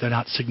you think they're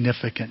not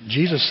significant?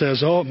 Jesus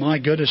says, oh my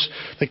goodness,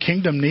 the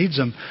kingdom needs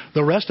them.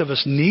 The rest of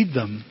us need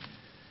them.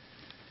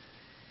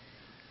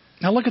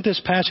 Now look at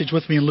this passage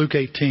with me in Luke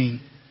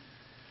 18.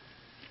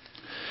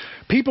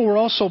 People were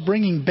also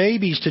bringing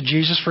babies to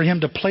Jesus for him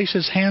to place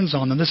his hands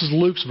on them. This is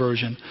Luke's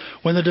version.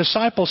 When the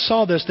disciples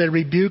saw this, they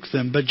rebuked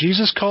them. But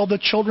Jesus called the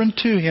children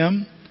to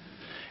him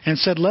and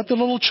said, let the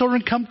little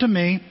children come to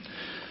me,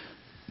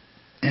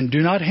 and do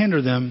not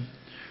hinder them,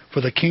 for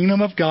the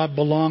kingdom of God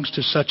belongs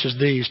to such as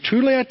these.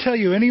 Truly I tell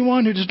you,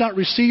 anyone who does not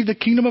receive the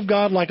kingdom of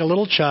God like a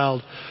little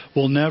child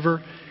will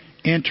never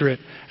enter it.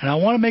 And I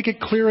want to make it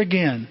clear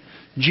again.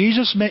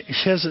 Jesus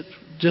says it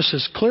just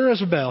as clear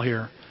as a bell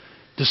here.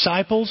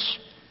 Disciples,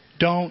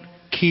 don't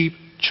keep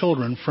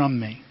children from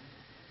me.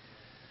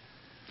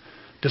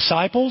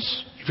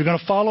 Disciples, if you're going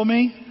to follow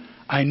me,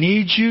 I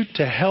need you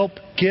to help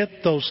get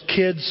those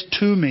kids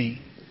to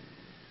me.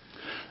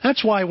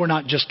 That's why we're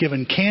not just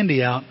giving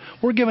candy out.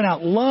 We're giving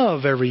out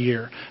love every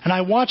year. And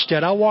I watched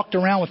that. I walked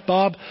around with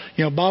Bob.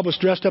 Bob was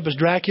dressed up as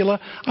Dracula.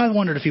 I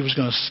wondered if he was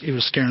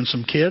scaring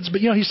some kids.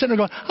 But, he's sitting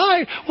there going,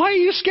 "Hi, why are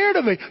you scared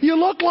of me? You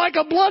look like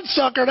a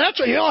bloodsucker. That's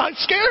what, it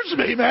scares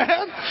me,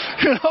 man."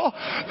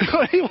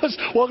 He was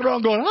walking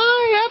around going,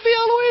 "Hi, happy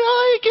Halloween.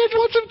 Hi, kids,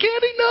 want some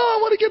candy? No, I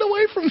want to get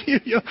away from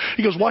you."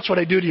 He goes, "Watch what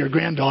I do to your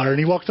granddaughter." And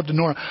he walks up to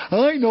Nora.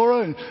 "Hi,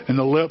 Nora." And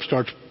the lip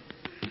starts.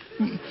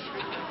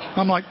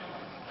 I'm like,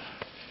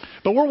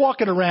 but we're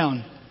walking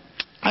around.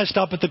 I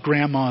stop at the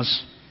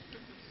grandmas,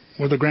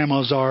 where the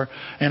grandmas are,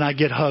 and I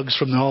get hugs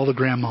from all the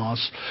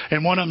grandmas.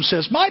 And one of them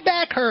says, "My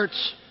back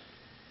hurts."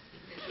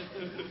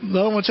 The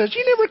other one says,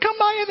 "You never come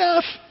by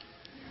enough."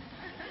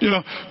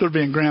 They're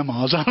being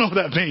grandmas. I don't know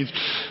what that means.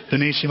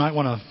 Denise, you might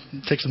want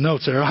to take some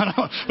notes there. I don't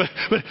know.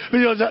 But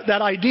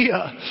that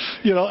idea,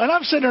 and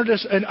I'm sitting there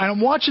and I'm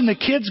watching the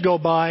kids go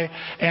by,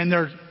 and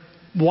they're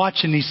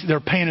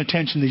paying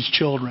attention to these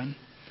children.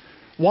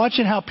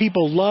 Watching how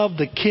people love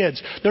the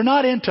kids. They're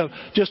not into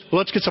just,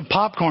 let's get some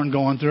popcorn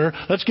going through.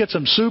 Let's get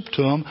some soup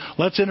to them.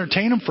 Let's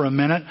entertain them for a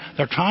minute.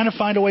 They're trying to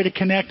find a way to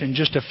connect in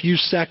just a few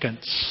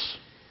seconds.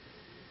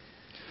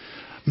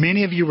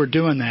 Many of you were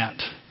doing that.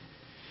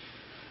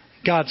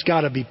 God's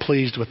got to be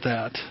pleased with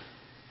that.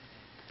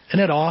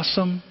 Isn't it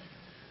awesome?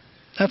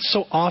 That's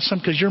so awesome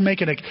because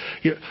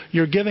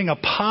you're giving a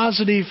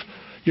positive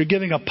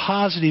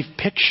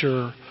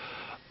picture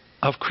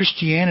of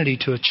Christianity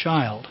to a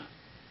child.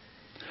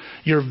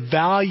 You're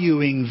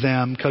valuing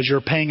them because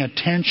you're paying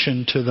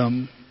attention to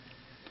them.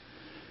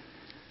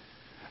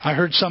 I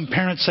heard some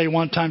parents say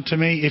one time to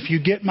me, "If you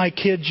get my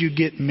kids, you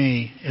get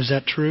me." Is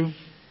that true?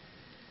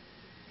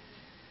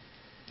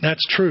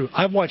 That's true.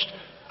 I've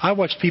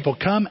watched people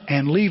come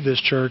and leave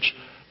this church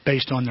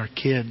based on their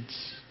kids.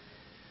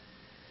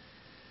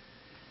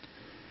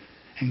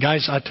 And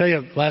guys, I tell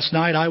you, last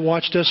night I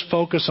watched us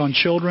focus on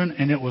children,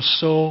 and it was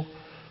so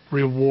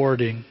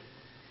rewarding.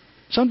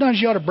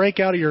 Sometimes you ought to break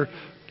out of your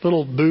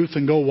little booth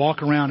and go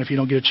walk around if you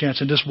don't get a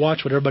chance and just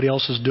watch what everybody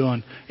else is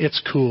doing. It's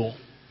cool.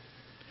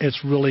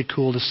 It's really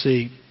cool to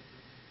see.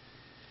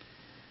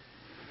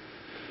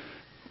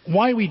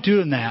 Why are we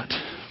doing that?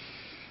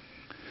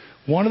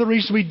 One of the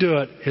reasons we do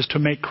it is to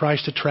make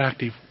Christ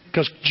attractive.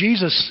 Because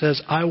Jesus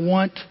says, "I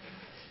want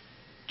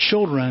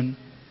children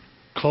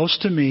close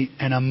to me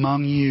and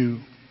among you."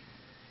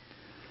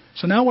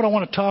 So now what I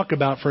want to talk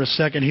about for a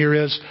second here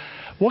is,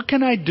 what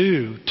can I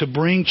do to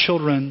bring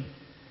children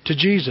to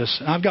Jesus?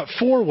 And I've got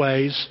 4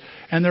 ways,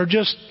 and they're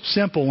just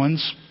simple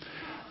ones.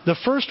 The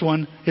first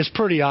one is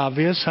pretty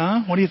obvious,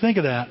 huh? What do you think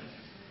of that?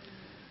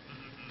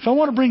 If I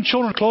want to bring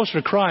children closer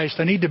to Christ,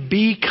 I need to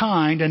be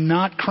kind and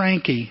not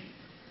cranky.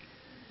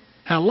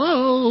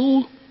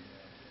 Hello?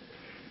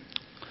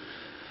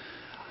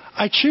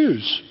 I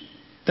choose.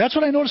 That's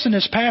what I notice in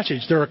this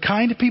passage. There are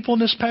kind people in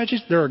this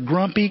passage. There are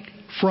grumpy,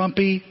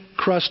 frumpy,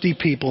 crusty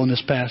people in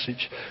this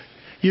passage.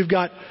 You've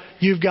got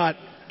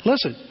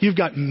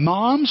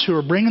moms who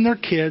are bringing their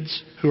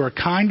kids, who are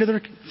kind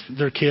to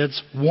their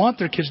kids, want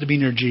their kids to be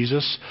near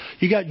Jesus.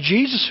 You got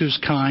Jesus who's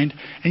kind,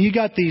 and you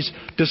got these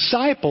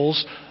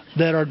disciples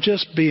that are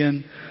just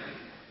being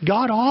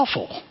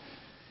god-awful,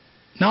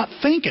 not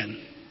thinking.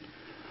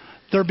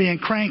 They're being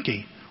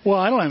cranky. "Well,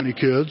 I don't have any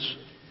kids.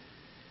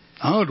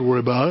 I don't have to worry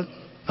about it.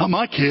 Not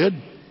my kid."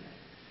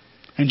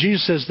 And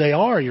Jesus says they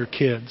are your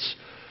kids.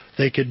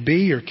 They could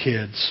be your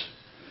kids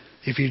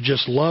if you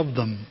just love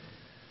them.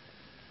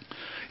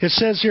 It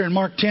says here in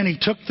Mark 10, He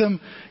took them,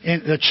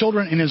 the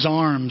children, in His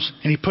arms,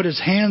 and He put His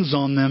hands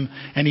on them,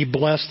 and He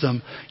blessed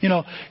them.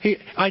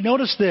 I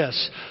noticed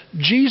this.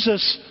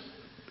 Jesus,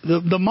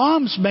 the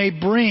moms may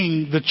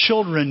bring the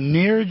children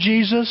near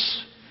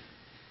Jesus,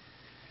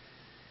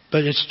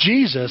 but it's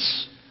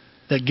Jesus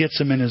that gets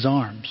them in His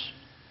arms.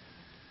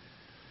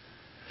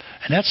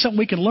 And that's something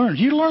we can learn.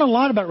 You learn a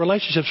lot about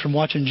relationships from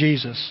watching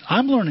Jesus.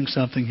 I'm learning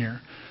something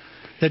here.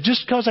 That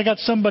just because I got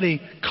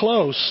somebody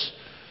close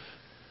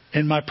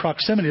in my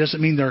proximity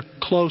doesn't mean they're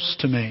close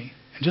to me.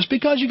 And just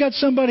because you got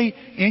somebody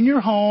in your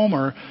home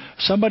or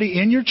somebody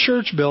in your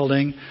church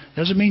building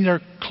doesn't mean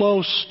they're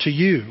close to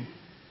you.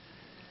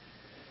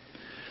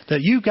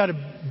 That you've got to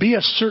be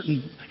a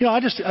certain...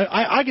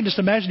 I can just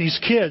imagine these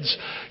kids,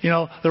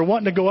 they're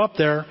wanting to go up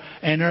there,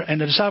 and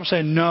the disciples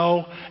say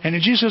no. And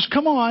then Jesus says,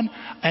 "Come on."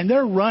 And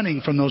they're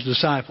running from those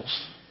disciples.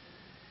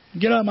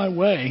 "Get out of my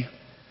way.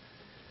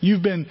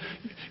 We've went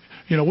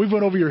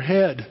over your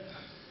head."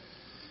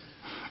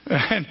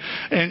 And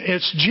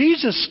it's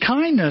Jesus'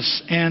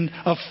 kindness and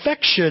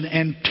affection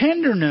and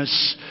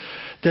tenderness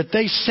that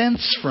they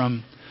sense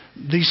from.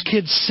 These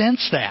kids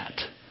sense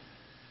that.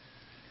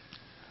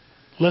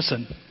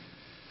 Listen.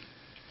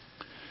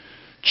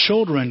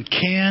 Children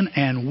can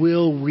and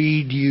will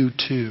read you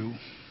too.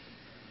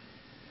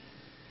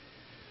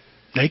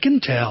 They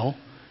can tell.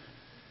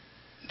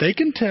 They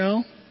can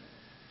tell.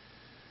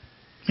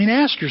 I mean,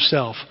 ask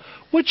yourself,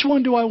 which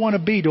one do I want to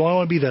be? Do I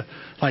want to be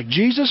like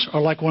Jesus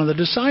or like one of the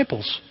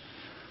disciples?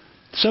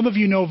 Some of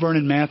you know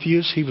Vernon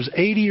Matthews. He was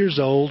 80 years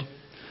old,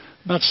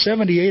 about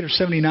 78 or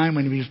 79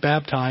 when he was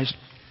baptized.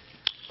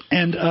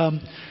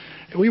 And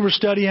we were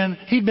studying.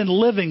 He'd been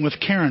living with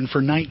Karen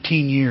for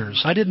 19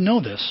 years. I didn't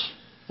know this.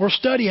 We're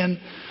studying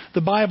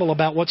the Bible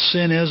about what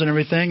sin is and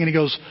everything. And he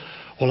goes,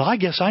 well, I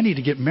guess I need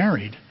to get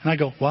married. And I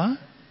go, what?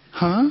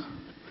 Huh?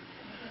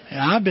 And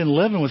I've been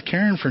living with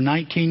Karen for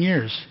 19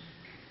 years.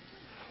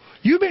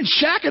 You've been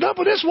shacking up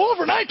with this woman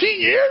for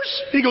 19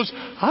 years? He goes,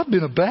 I've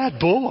been a bad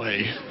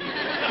boy.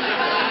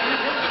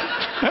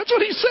 That's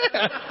what he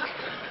said.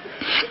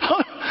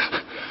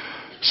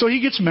 So he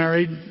gets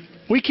married.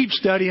 We keep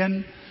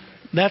studying.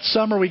 That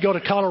summer we go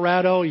to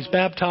Colorado. He's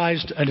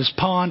baptized at his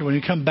pond. When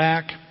we come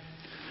back,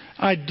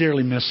 I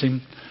dearly miss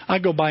him. I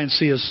go by and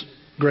see his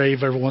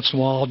grave every once in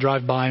a while. I'll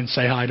drive by and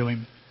say hi to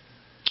him.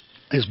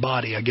 His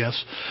body, I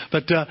guess.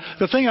 But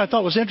the thing I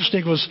thought was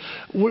interesting was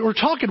we were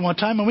talking one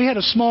time, and we had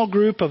a small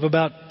group of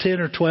about 10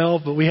 or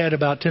 12, but we had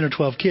about 10 or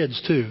 12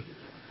 kids too.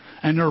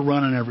 And they're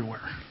running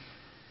everywhere.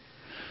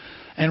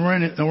 And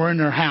we're in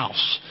their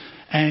house.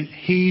 And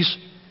he's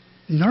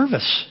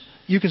nervous.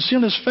 You can see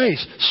on his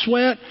face,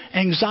 sweat,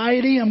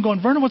 anxiety. I'm going,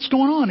 Vernon, what's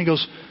going on? He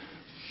goes,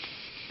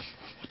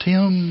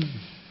 Tim.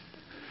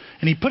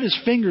 And he put his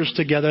fingers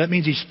together. That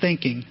means he's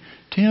thinking,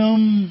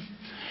 Tim,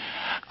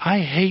 I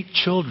hate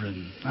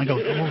children. I go,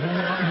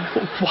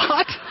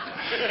 what?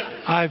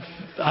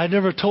 I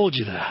never told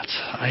you that.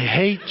 I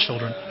hate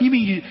children. You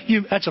mean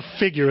you? That's a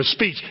figure of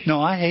speech.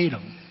 No, I hate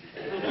them.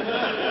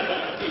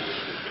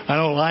 I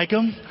don't like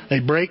them. They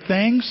break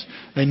things.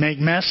 They make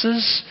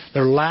messes.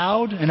 They're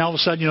loud. And all of a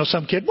sudden,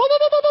 some kid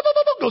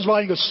goes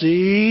by and goes,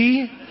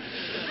 see?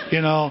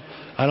 I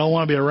don't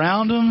want to be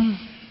around them.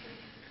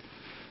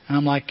 And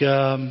I'm like,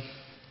 Vernon,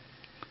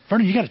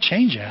 you got to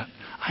change that.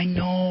 I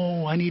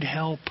know. I need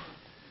help.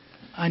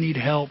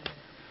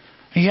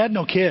 He had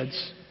no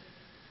kids.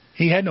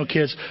 He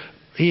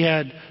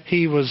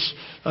was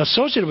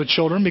associated with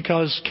children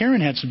because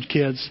Karen had some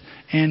kids,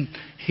 and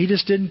he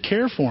just didn't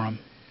care for them.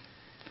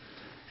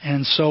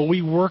 And so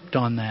we worked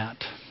on that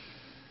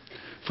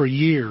for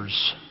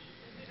years.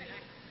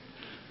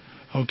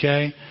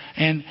 Okay?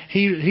 And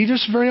he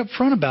just very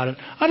upfront about it.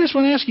 I just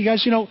want to ask you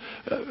guys,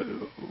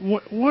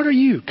 what are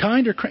you,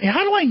 kind or cranky?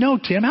 How do I know,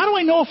 Tim? How do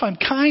I know if I'm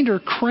kind or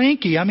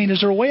cranky? I mean, is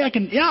there a way I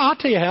can... Yeah, I'll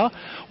tell you how.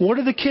 What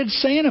are the kids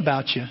saying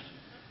about you?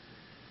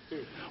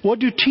 What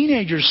do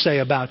teenagers say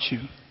about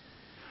you?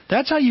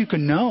 That's how you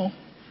can know.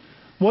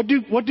 What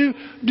do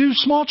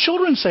small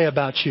children say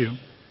about you?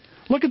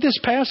 Look at this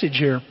passage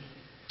here.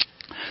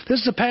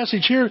 This is a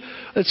passage here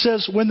that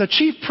says, when the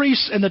chief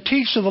priests and the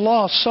teachers of the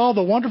law saw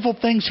the wonderful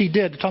things he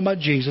did, talking about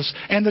Jesus,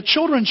 and the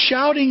children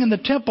shouting in the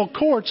temple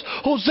courts,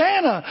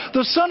 Hosanna,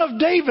 the Son of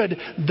David,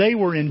 they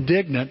were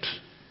indignant.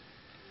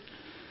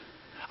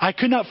 I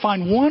could not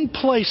find one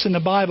place in the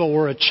Bible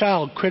where a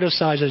child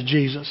criticizes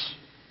Jesus.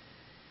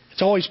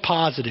 It's always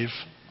positive.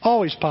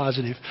 Always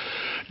positive.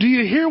 Do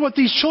you hear what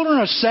these children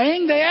are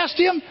saying? They asked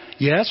him.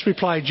 Yes,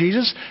 replied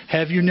Jesus.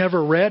 Have you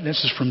never read, and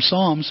this is from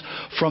Psalms,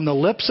 from the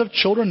lips of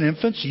children and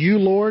infants, you,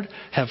 Lord,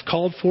 have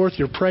called forth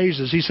your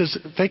praises. He says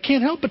they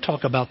can't help but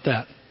talk about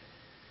that.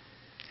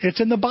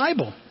 It's in the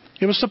Bible.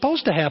 It was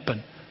supposed to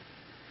happen.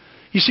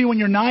 You see, when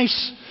you're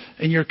nice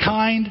and you're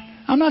kind,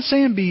 I'm not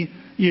saying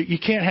you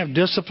can't have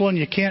discipline,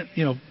 you can't,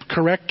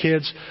 correct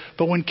kids,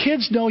 but when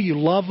kids know you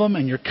love them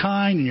and you're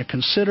kind and you're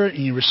considerate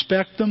and you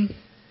respect them,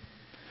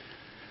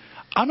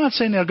 I'm not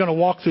saying they're going to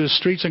walk through the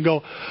streets and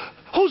go,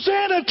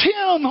 Hosanna,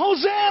 Tim,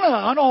 Hosanna.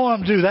 I don't want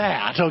them to do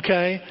that,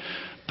 okay?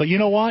 But you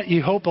know what?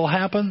 You hope will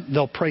happen?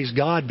 They'll praise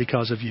God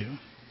because of you.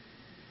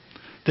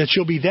 That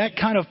you'll be that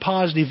kind of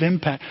positive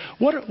impact.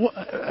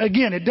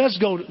 Again, it does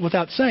go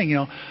without saying,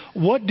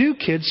 what do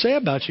kids say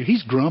about you?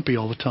 He's grumpy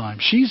all the time.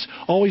 She's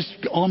always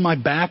on my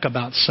back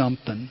about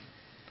something.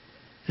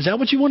 Is that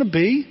what you want to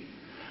be?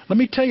 Let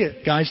me tell you,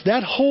 guys,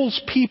 that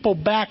holds people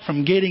back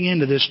from getting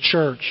into this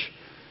church.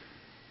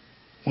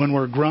 When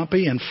we're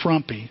grumpy and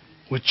frumpy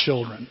with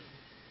children.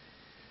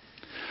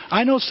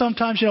 I know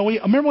sometimes,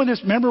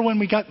 remember when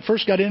we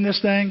first got in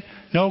this thing?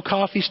 No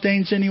coffee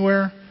stains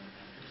anywhere?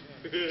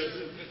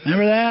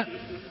 Remember that?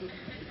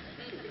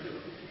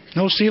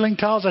 No ceiling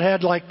tiles that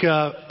had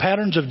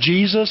patterns of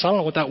Jesus. I don't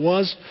know what that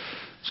was.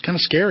 It's kind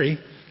of scary.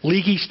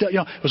 Leaky stuff.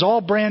 It was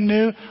all brand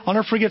new. I'll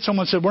never forget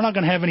someone said, we're not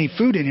going to have any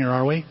food in here,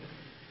 are we?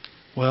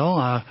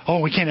 Well,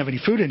 we can't have any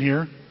food in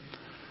here.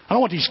 I don't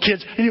want these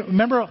kids.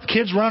 Remember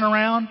kids running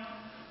around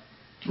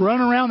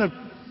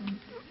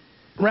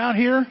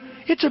here?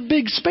 It's a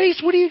big space.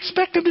 What do you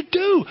expect them to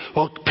do?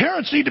 Well,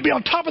 parents need to be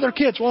on top of their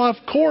kids. Well, of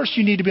course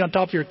you need to be on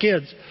top of your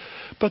kids.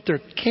 But they're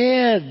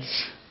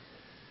kids.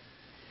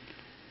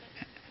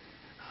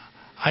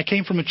 I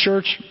came from a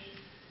church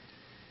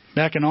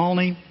back in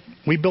Olney.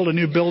 We built a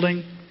new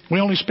building. We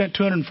only spent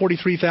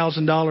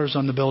 $243,000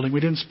 on the building. We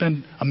didn't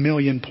spend $1.2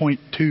 million.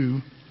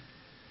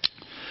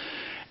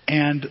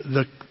 And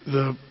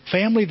the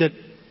family that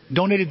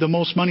donated the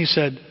most money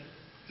said,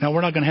 now,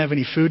 we're not going to have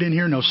any food in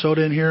here, no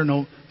soda in here,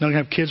 not going to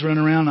have kids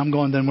running around. I'm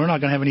going, then we're not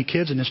going to have any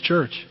kids in this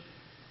church.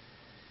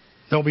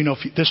 There'll be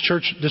this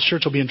church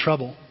will be in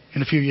trouble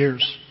in a few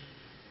years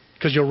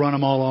because you'll run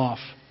them all off.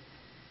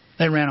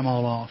 They ran them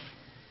all off.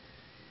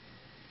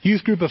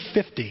 Youth group of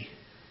 50,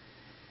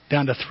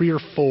 down to 3 or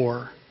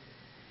 4.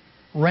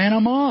 Ran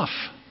them off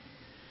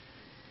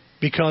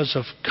because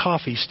of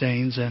coffee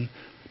stains. And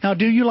now,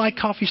 do you like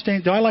coffee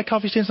stains? Do I like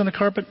coffee stains on the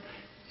carpet?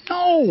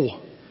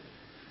 No.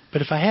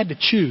 But if I had to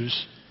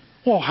choose,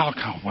 well, how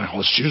come? Well,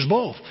 let's choose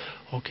both.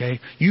 Okay,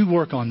 you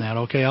work on that.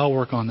 Okay, I'll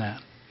work on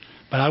that.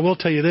 But I will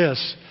tell you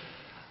this.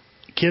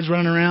 Kids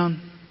running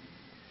around,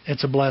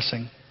 it's a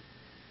blessing.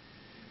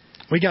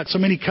 We got so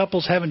many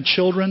couples having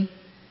children.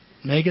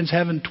 Megan's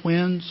having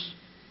twins,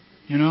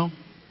 you know.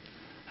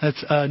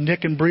 That's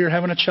Nick and Bree are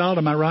having a child.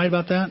 Am I right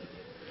about that?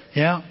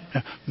 Yeah.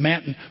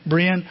 Matt and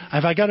Brian.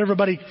 Have I got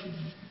everybody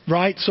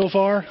right so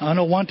far? I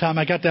know one time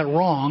I got that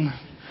wrong.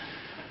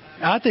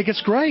 I think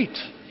it's great.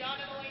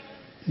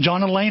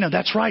 John and Elena.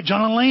 That's right,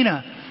 John and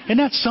Elena. Isn't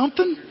that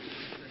something?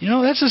 You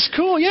know, that's just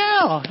cool.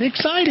 Yeah.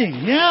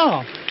 Exciting.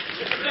 Yeah.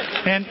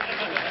 And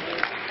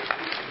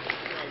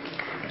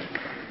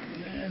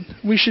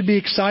we should be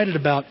excited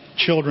about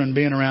children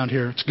being around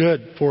here. It's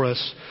good for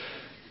us.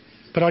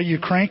 But are you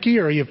cranky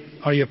or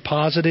are you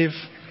positive?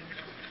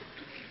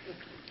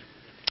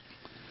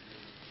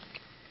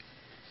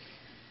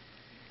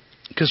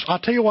 Because I'll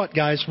tell you what,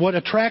 guys, what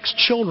attracts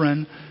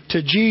children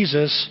to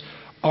Jesus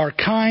are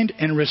kind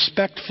and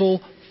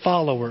respectful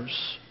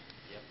followers.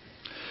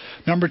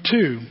 Number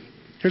 2,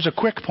 here's a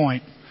quick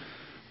point.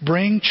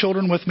 Bring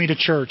children with me to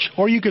church.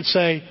 Or you could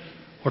say,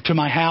 or to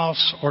my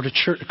house, or to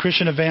church,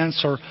 Christian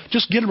events, or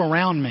just get them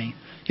around me.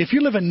 If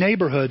you live in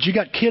neighborhoods, you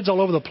got kids all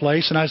over the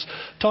place. And I was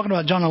talking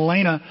about John and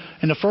Elena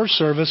in the first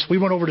service. We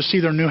went over to see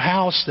their new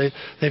house.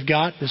 They've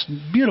got this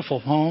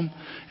beautiful home,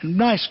 and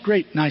nice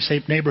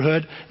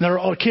neighborhood. And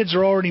all kids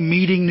are already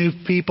meeting new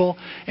people,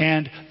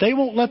 and they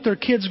won't let their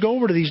kids go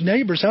over to these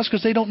neighbors' house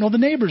because they don't know the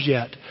neighbors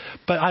yet.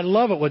 But I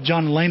love it what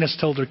John and Elena's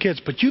told their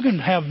kids. But you can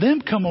have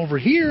them come over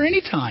here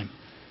anytime.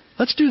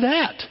 Let's do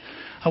that.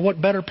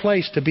 What better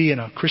place to be in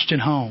a Christian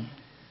home?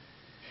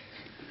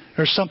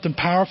 There's something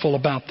powerful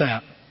about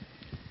that.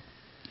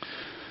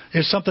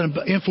 There's something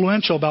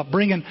influential about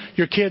bringing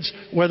your kids,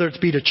 whether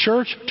it be to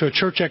church, to a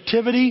church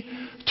activity,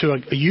 to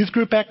a youth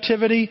group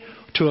activity,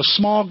 to a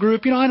small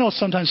group. You know, I know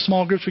sometimes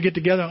small groups we get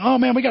together. Oh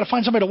man, we got to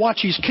find somebody to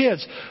watch these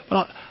kids.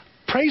 Well,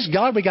 praise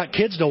God, we got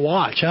kids to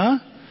watch, huh?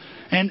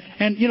 And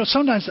you know,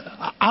 sometimes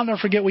I'll never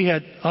forget we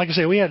had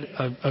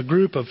a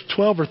group of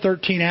 12 or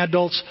 13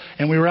 adults,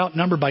 and we were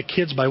outnumbered by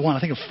kids by one. I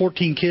think of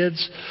 14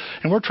 kids,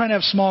 and we're trying to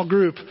have a small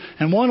group,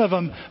 and one of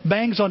them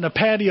bangs on the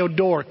patio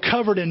door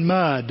covered in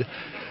mud.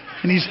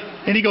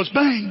 And he goes,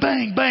 bang,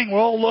 bang, bang. We're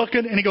all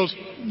looking. And he goes,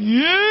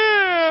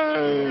 yeah.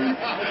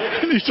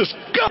 And he's just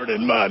covered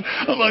in mud.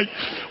 I'm like,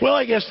 well,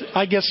 I guess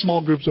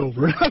small group's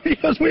over.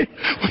 Because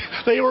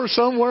they were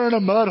somewhere in a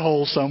mud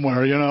hole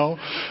somewhere, you know.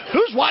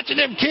 Who's watching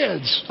them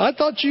kids? I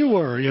thought you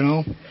were, you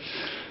know.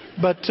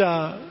 But,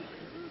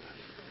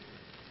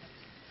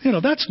 you know,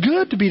 that's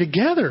good to be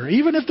together.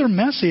 Even if they're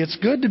messy, it's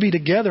good to be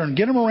together and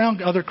get them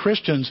around other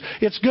Christians.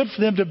 It's good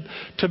for them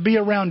to be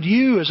around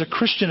you as a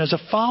Christian, as a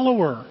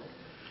follower.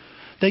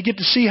 They get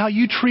to see how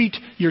you treat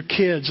your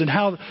kids and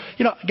how,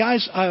 you know,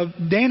 guys,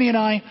 Danny and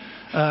I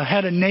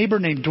had a neighbor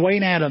named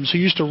Dwayne Adams who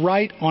used to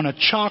write on a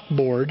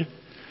chalkboard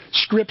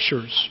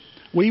scriptures.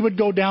 We would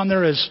go down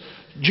there as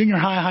junior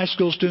high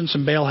school students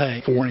and bale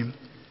hay for him.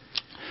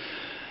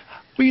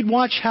 We'd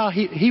watch how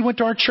he went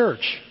to our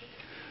church.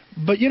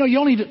 But, you know, you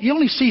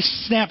only see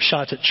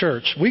snapshots at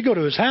church. We go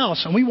to his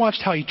house and we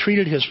watched how he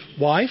treated his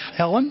wife,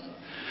 Helen.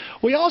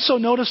 We also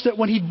noticed that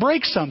when he'd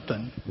break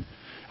something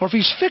or if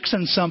he's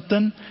fixing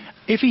something,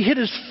 if he hit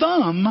his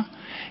thumb,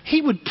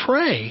 he would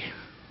pray.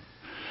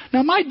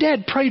 Now, my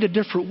dad prayed a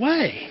different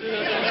way.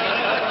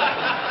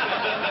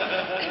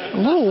 A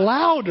little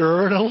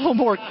louder and a little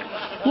more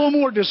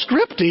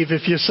descriptive,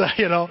 if you say,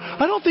 you know.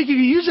 I don't think you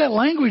can use that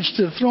language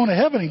to throw into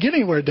heaven and get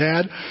anywhere,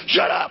 Dad.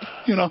 Shut up!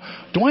 You know,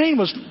 Dwayne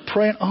was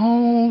praying,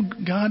 oh,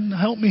 God,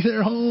 help me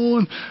there.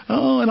 And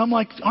I'm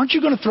like, aren't you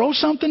going to throw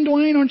something,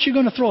 Dwayne? Aren't you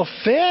going to throw a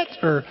fit?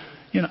 Or,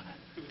 you know.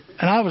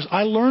 And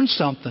I learned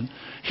something.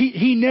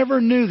 He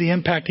never knew the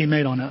impact he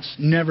made on us.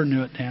 Never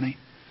knew it, Danny.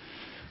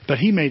 But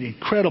he made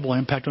incredible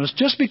impact on us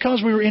just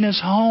because we were in his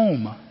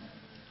home.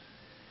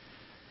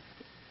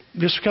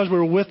 Just because we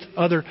were with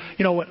other,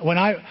 you know, when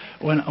I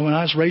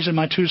was raising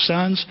my 2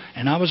 sons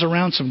and I was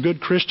around some good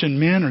Christian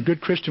men or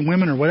good Christian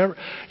women or whatever,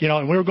 you know,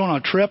 and we were going on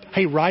a trip,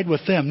 hey, ride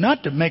with them.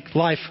 Not to make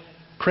life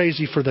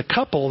crazy for the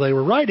couple they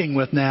were riding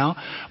with now,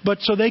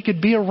 but so they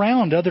could be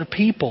around other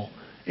people.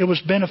 It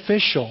was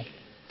beneficial.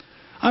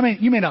 I mean,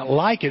 you may not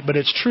like it, but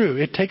it's true.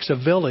 It takes a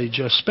village,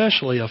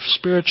 especially of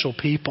spiritual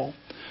people.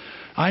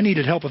 I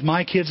needed help with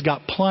my kids,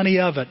 got plenty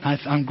of it.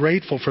 I'm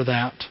grateful for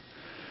that.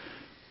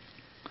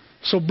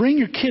 So bring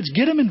your kids,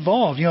 get them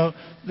involved. You know,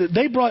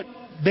 they brought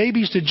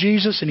babies to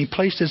Jesus and he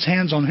placed his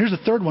hands on them. Here's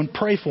the third one,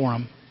 pray for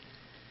them.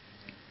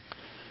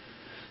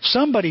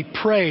 Somebody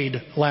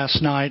prayed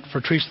last night for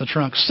Trees in the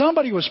Trunk.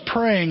 Somebody was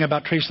praying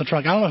about Trees in the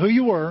Trunk. I don't know who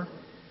you were.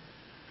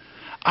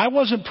 I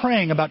wasn't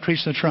praying about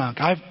Trees in the Trunk.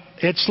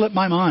 It slipped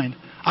my mind.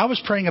 I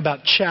was praying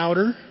about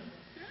chowder.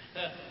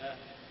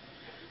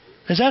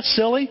 Is that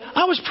silly?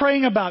 I was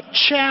praying about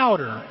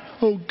chowder.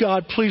 Oh,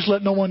 God, please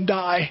let no one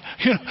die.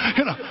 You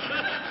know.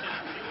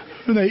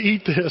 And they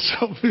eat this.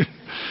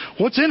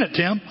 What's in it,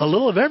 Tim? A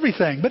little of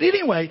everything. But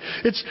anyway,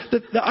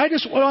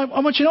 what I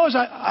want you to know is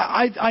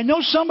I know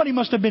somebody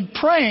must have been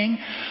praying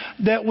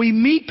that we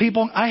meet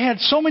people. I had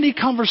so many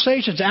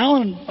conversations.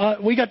 Alan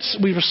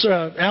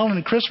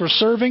and Chris were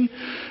serving,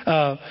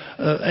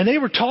 and they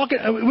were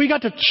talking. We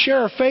got to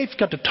share our faith,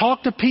 got to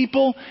talk to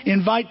people,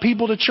 invite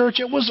people to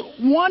church. It was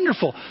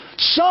wonderful.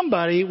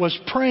 Somebody was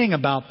praying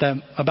about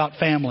them, about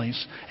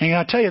families, and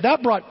I tell you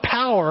that brought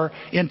power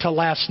into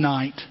last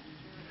night.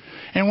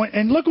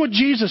 And look what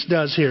Jesus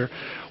does here.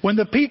 Then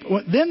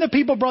the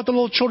people brought the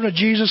little children to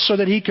Jesus so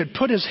that He could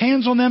put His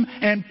hands on them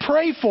and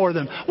pray for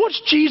them.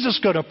 What's Jesus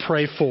going to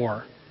pray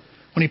for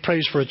when He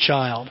prays for a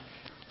child?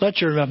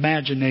 Let your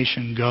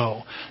imagination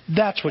go.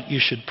 That's what you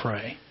should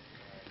pray.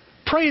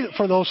 Pray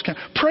for those.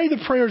 Pray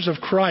the prayers of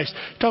Christ.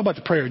 Talk about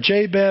the prayer of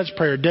Jabez,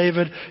 prayer of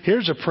David.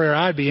 Here's a prayer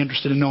I'd be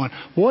interested in knowing.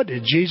 What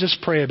did Jesus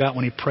pray about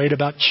when He prayed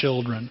about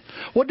children?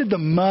 What did the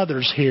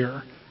mothers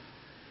hear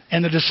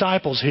and the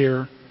disciples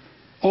hear?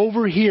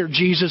 Overhear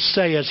Jesus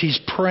say as He's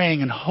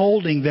praying and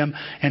holding them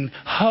and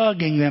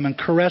hugging them and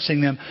caressing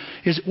them,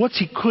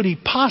 could He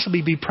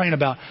possibly be praying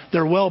about?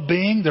 Their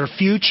well-being, their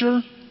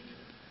future?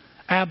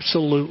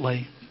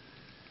 Absolutely.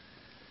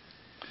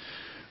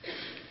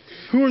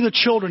 Who are the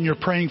children you're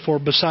praying for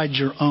besides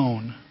your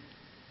own?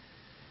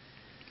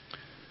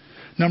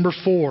 Number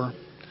 4,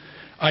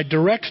 I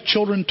direct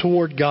children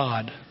toward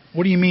God.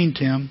 What do you mean,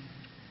 Tim?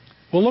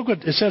 Well, look what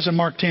it says in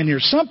Mark 10 here.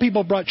 Some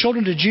people brought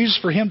children to Jesus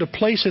for Him to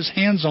place His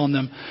hands on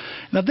them.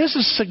 Now, this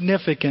is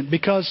significant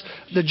because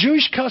the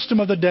Jewish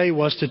custom of the day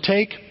was to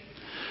take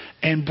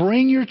and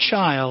bring your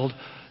child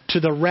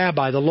to the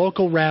rabbi, the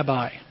local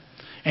rabbi.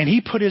 And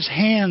he put his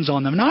hands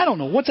on them. And I don't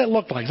know, what's that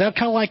look like? Is that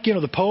kind of like,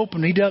 the Pope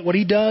and what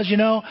he does,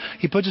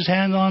 He puts his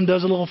hands on them,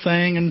 does a little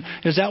thing. And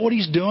is that what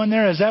he's doing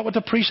there? Is that what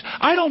the priest...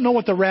 I don't know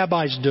what the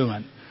rabbi's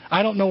doing.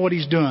 I don't know what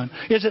he's doing.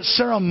 Is it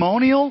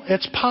ceremonial?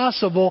 It's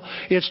possible.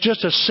 It's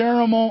just a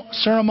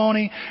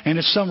ceremony, and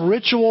it's some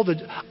ritual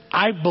that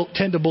I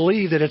tend to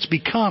believe that it's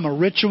become a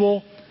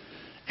ritual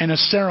and a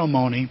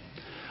ceremony,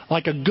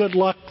 like a good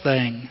luck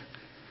thing.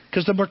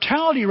 Because the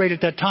mortality rate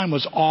at that time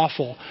was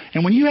awful.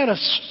 And when you had a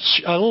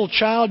little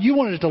child, you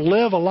wanted it to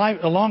live a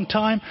long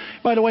time.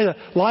 By the way, the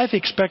life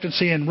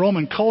expectancy in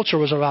Roman culture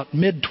was about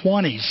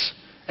mid-20s.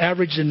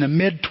 Averaged in the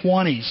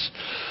mid-20s.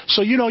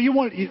 So,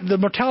 the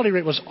mortality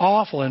rate was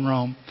awful in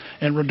Rome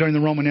and during the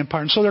Roman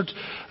Empire. And so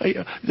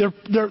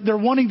they're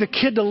wanting the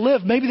kid to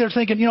live. Maybe they're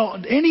thinking,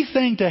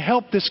 anything to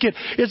help this kid.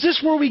 Is this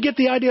where we get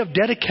the idea of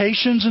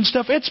dedications and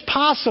stuff? It's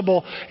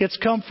possible it's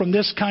come from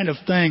this kind of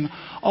thing.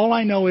 All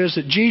I know is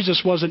that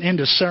Jesus wasn't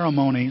into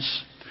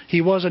ceremonies.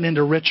 He wasn't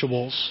into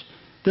rituals.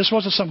 This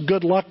wasn't some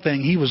good luck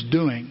thing He was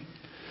doing.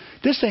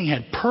 This thing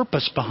had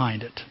purpose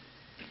behind it.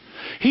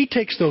 He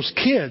takes those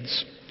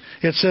kids,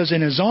 it says,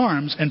 in His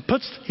arms and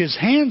puts His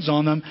hands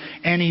on them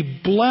and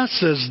He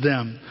blesses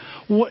them.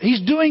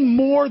 He's doing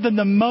more than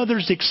the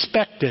mothers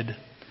expected.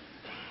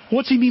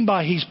 What's He mean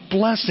by He's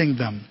blessing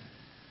them?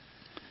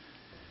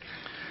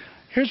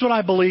 Here's what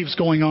I believe is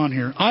going on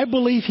here. I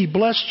believe He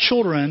blessed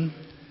children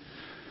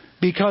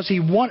because He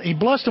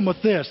blessed them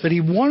with this, that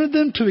He wanted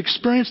them to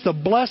experience the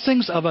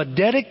blessings of a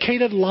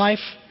dedicated life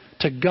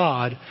to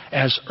God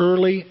as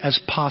early as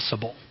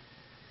possible.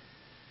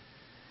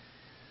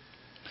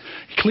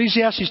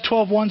 Ecclesiastes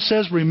 12:1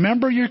 says,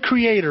 remember your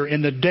Creator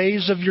in the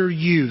days of your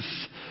youth,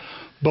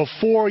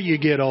 before you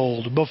get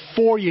old,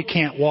 before you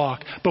can't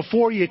walk,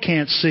 before you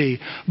can't see,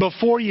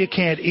 before you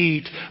can't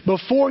eat,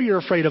 before you're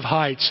afraid of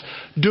heights.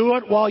 Do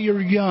it while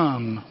you're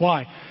young.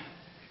 Why?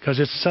 Because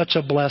it's such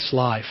a blessed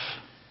life.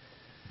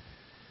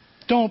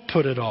 Don't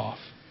put it off.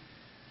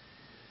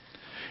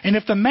 And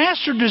if the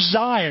Master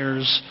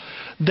desires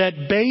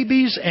that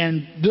babies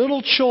and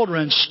little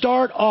children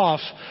start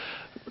off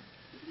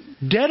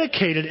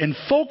dedicated and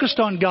focused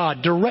on God,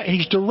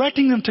 He's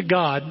directing them to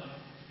God,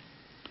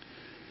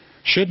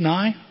 shouldn't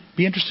I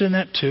be interested in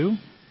that too?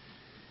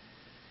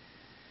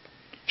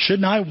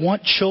 Shouldn't I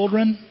want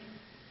children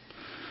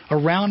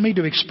around me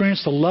to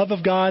experience the love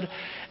of God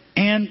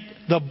and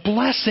the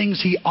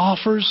blessings He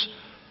offers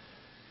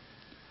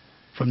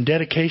from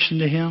dedication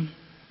to Him?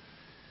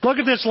 Look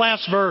at this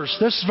last verse.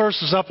 This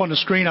verse is up on the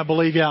screen, I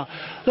believe. Yeah.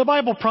 The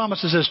Bible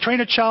promises this.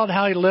 Train a child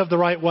how he live the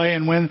right way,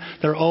 and when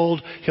they're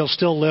old, he'll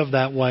still live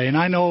that way. And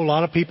I know a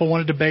lot of people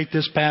want to debate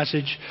this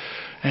passage.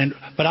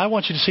 But I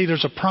want you to see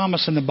there's a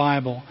promise in the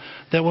Bible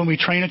that when we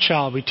train a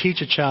child, we teach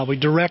a child, we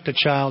direct a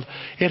child,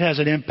 it has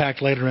an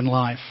impact later in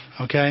life.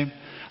 Okay?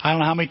 I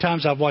don't know how many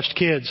times I've watched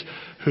kids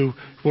who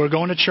were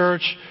going to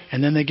church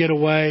and then they get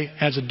away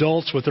as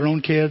adults with their own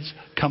kids,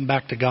 come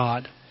back to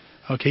God.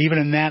 Okay, even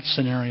in that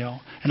scenario.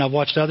 And I've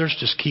watched others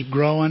just keep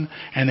growing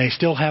and they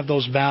still have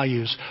those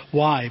values.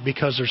 Why?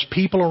 Because there's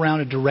people around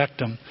to direct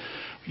them.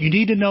 You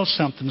need to know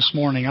something this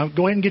morning. I'll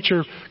go ahead and get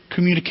your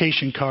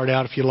communication card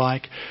out if you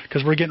like,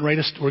 because we're getting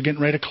ready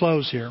to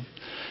close here.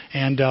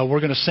 And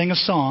we're going to sing a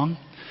song.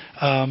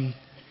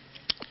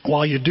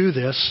 While you do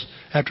this,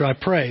 after I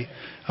pray.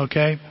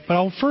 Okay?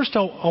 But first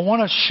I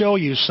want to show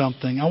you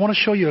something. I want to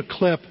show you a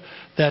clip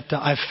that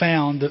I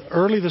found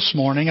early this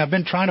morning. I've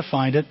been trying to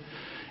find it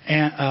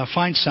and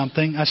find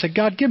something. I said,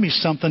 God, give me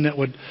something that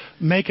would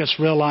make us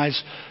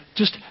realize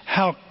just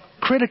how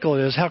critical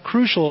it is, how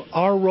crucial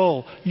our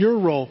role, your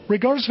role,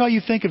 regardless of how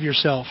you think of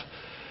yourself.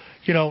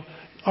 You know,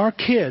 our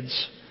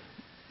kids,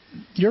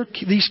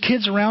 these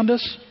kids around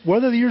us,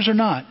 whether they're yours or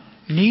not,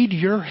 need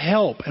your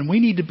help. And we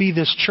need to be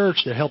this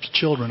church that helps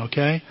children,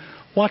 okay?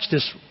 Watch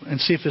this and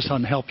see if this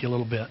will help you a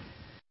little bit.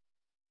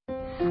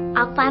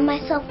 I'll find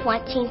myself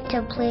wanting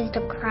to please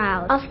the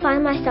crowd. I'll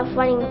find myself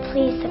wanting to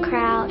please the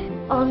crowd.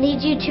 I'll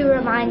need you to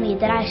remind me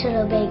that I should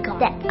obey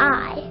God. That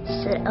I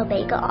should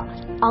obey God.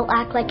 I'll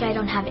act like I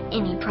don't have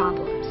any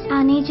problems.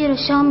 I'll need you to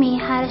show me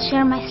how to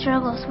share my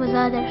struggles with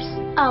others.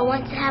 I'll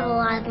want to have a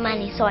lot of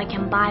money so I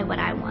can buy what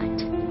I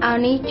want.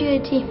 I'll need you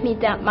to teach me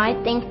that my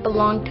things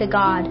belong to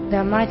God.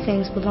 That my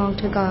things belong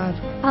to God.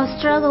 I'll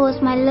struggle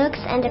with my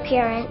looks and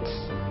appearance.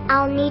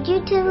 I'll need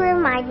you to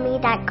remind me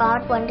that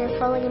God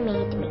wonderfully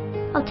made me.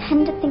 I'll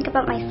tend to think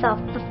about myself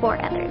before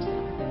others.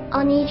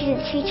 I'll need you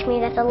to teach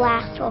me that the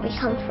last will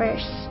become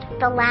first.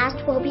 The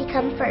last will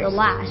become first. The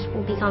last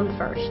will become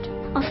first.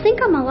 I'll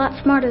think I'm a lot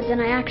smarter than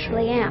I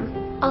actually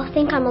am. I'll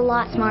think I'm a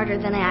lot smarter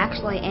than I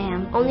actually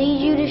am. I'll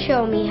need you to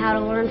show me how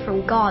to learn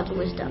from God's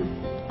wisdom.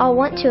 I'll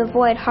want to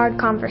avoid hard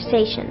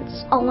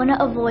conversations. I'll want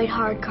to avoid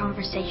hard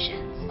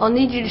conversations. I'll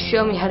need you to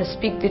show me how to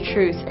speak the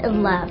truth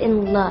in love.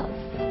 In love.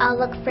 I'll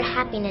look for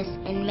happiness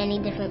in many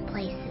different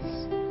places.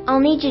 I'll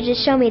need you to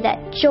show me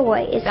that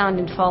joy is found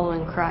in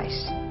following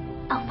Christ.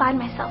 I'll find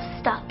myself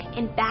stuck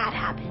in bad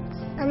habits.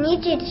 I'll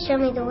need you to show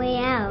me the way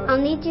out.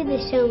 I'll need you to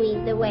show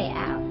me the way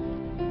out.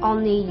 I'll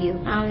need you.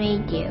 I'll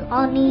need you.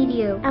 I'll need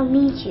you. I'll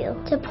need you.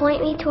 To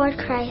point me toward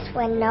Christ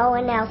when no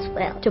one else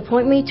will. To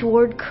point me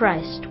toward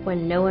Christ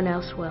when no one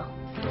else will.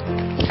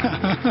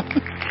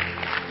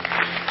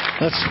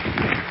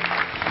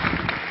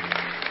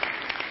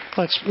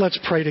 Let's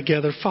pray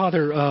together.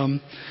 Father,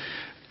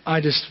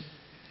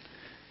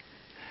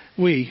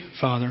 we,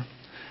 Father,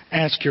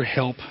 ask your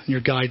help and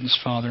your guidance,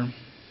 Father.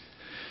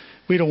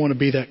 We don't want to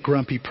be that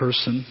grumpy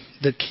person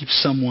that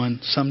keeps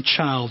some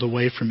child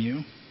away from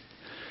you.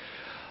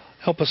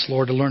 Help us,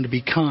 Lord, to learn to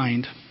be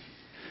kind.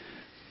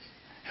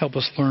 Help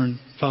us learn,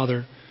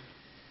 Father,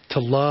 to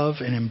love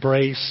and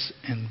embrace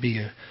and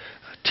be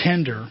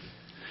tender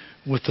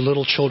with the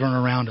little children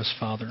around us,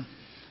 Father.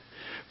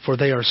 For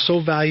they are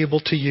so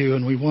valuable to you,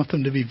 and we want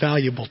them to be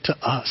valuable to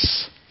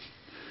us.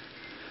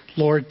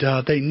 Lord,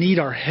 they need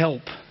our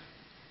help.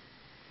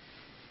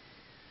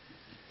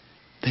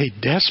 They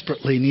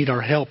desperately need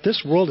our help.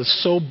 This world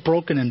is so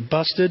broken and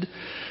busted.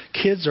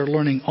 Kids are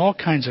learning all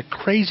kinds of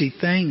crazy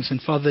things.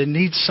 And Father, they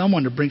need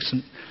someone to bring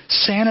some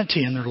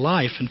sanity in their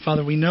life. And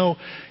Father, we know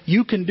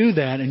you can do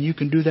that, and you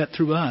can do that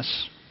through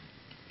us.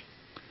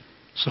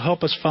 So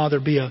help us, Father,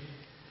 not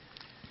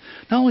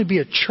only be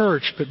a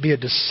church, but be a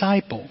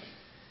disciple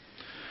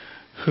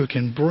who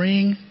can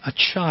bring a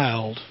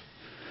child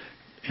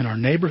in our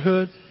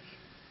neighborhood,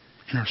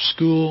 in our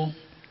school,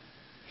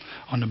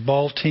 on the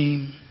ball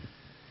team,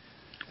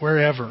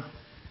 wherever,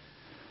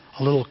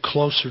 a little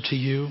closer to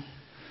you.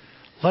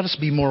 Let us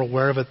be more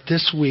aware of it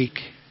this week,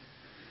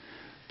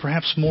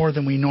 perhaps more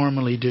than we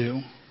normally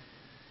do.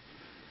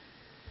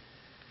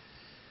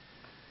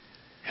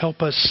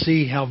 Help us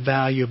see how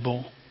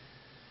valuable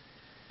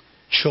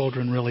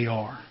children really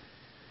are.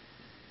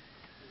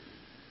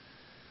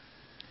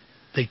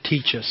 They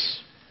teach us.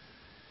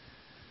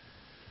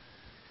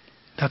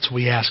 That's what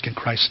we ask in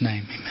Christ's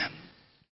name. Amen.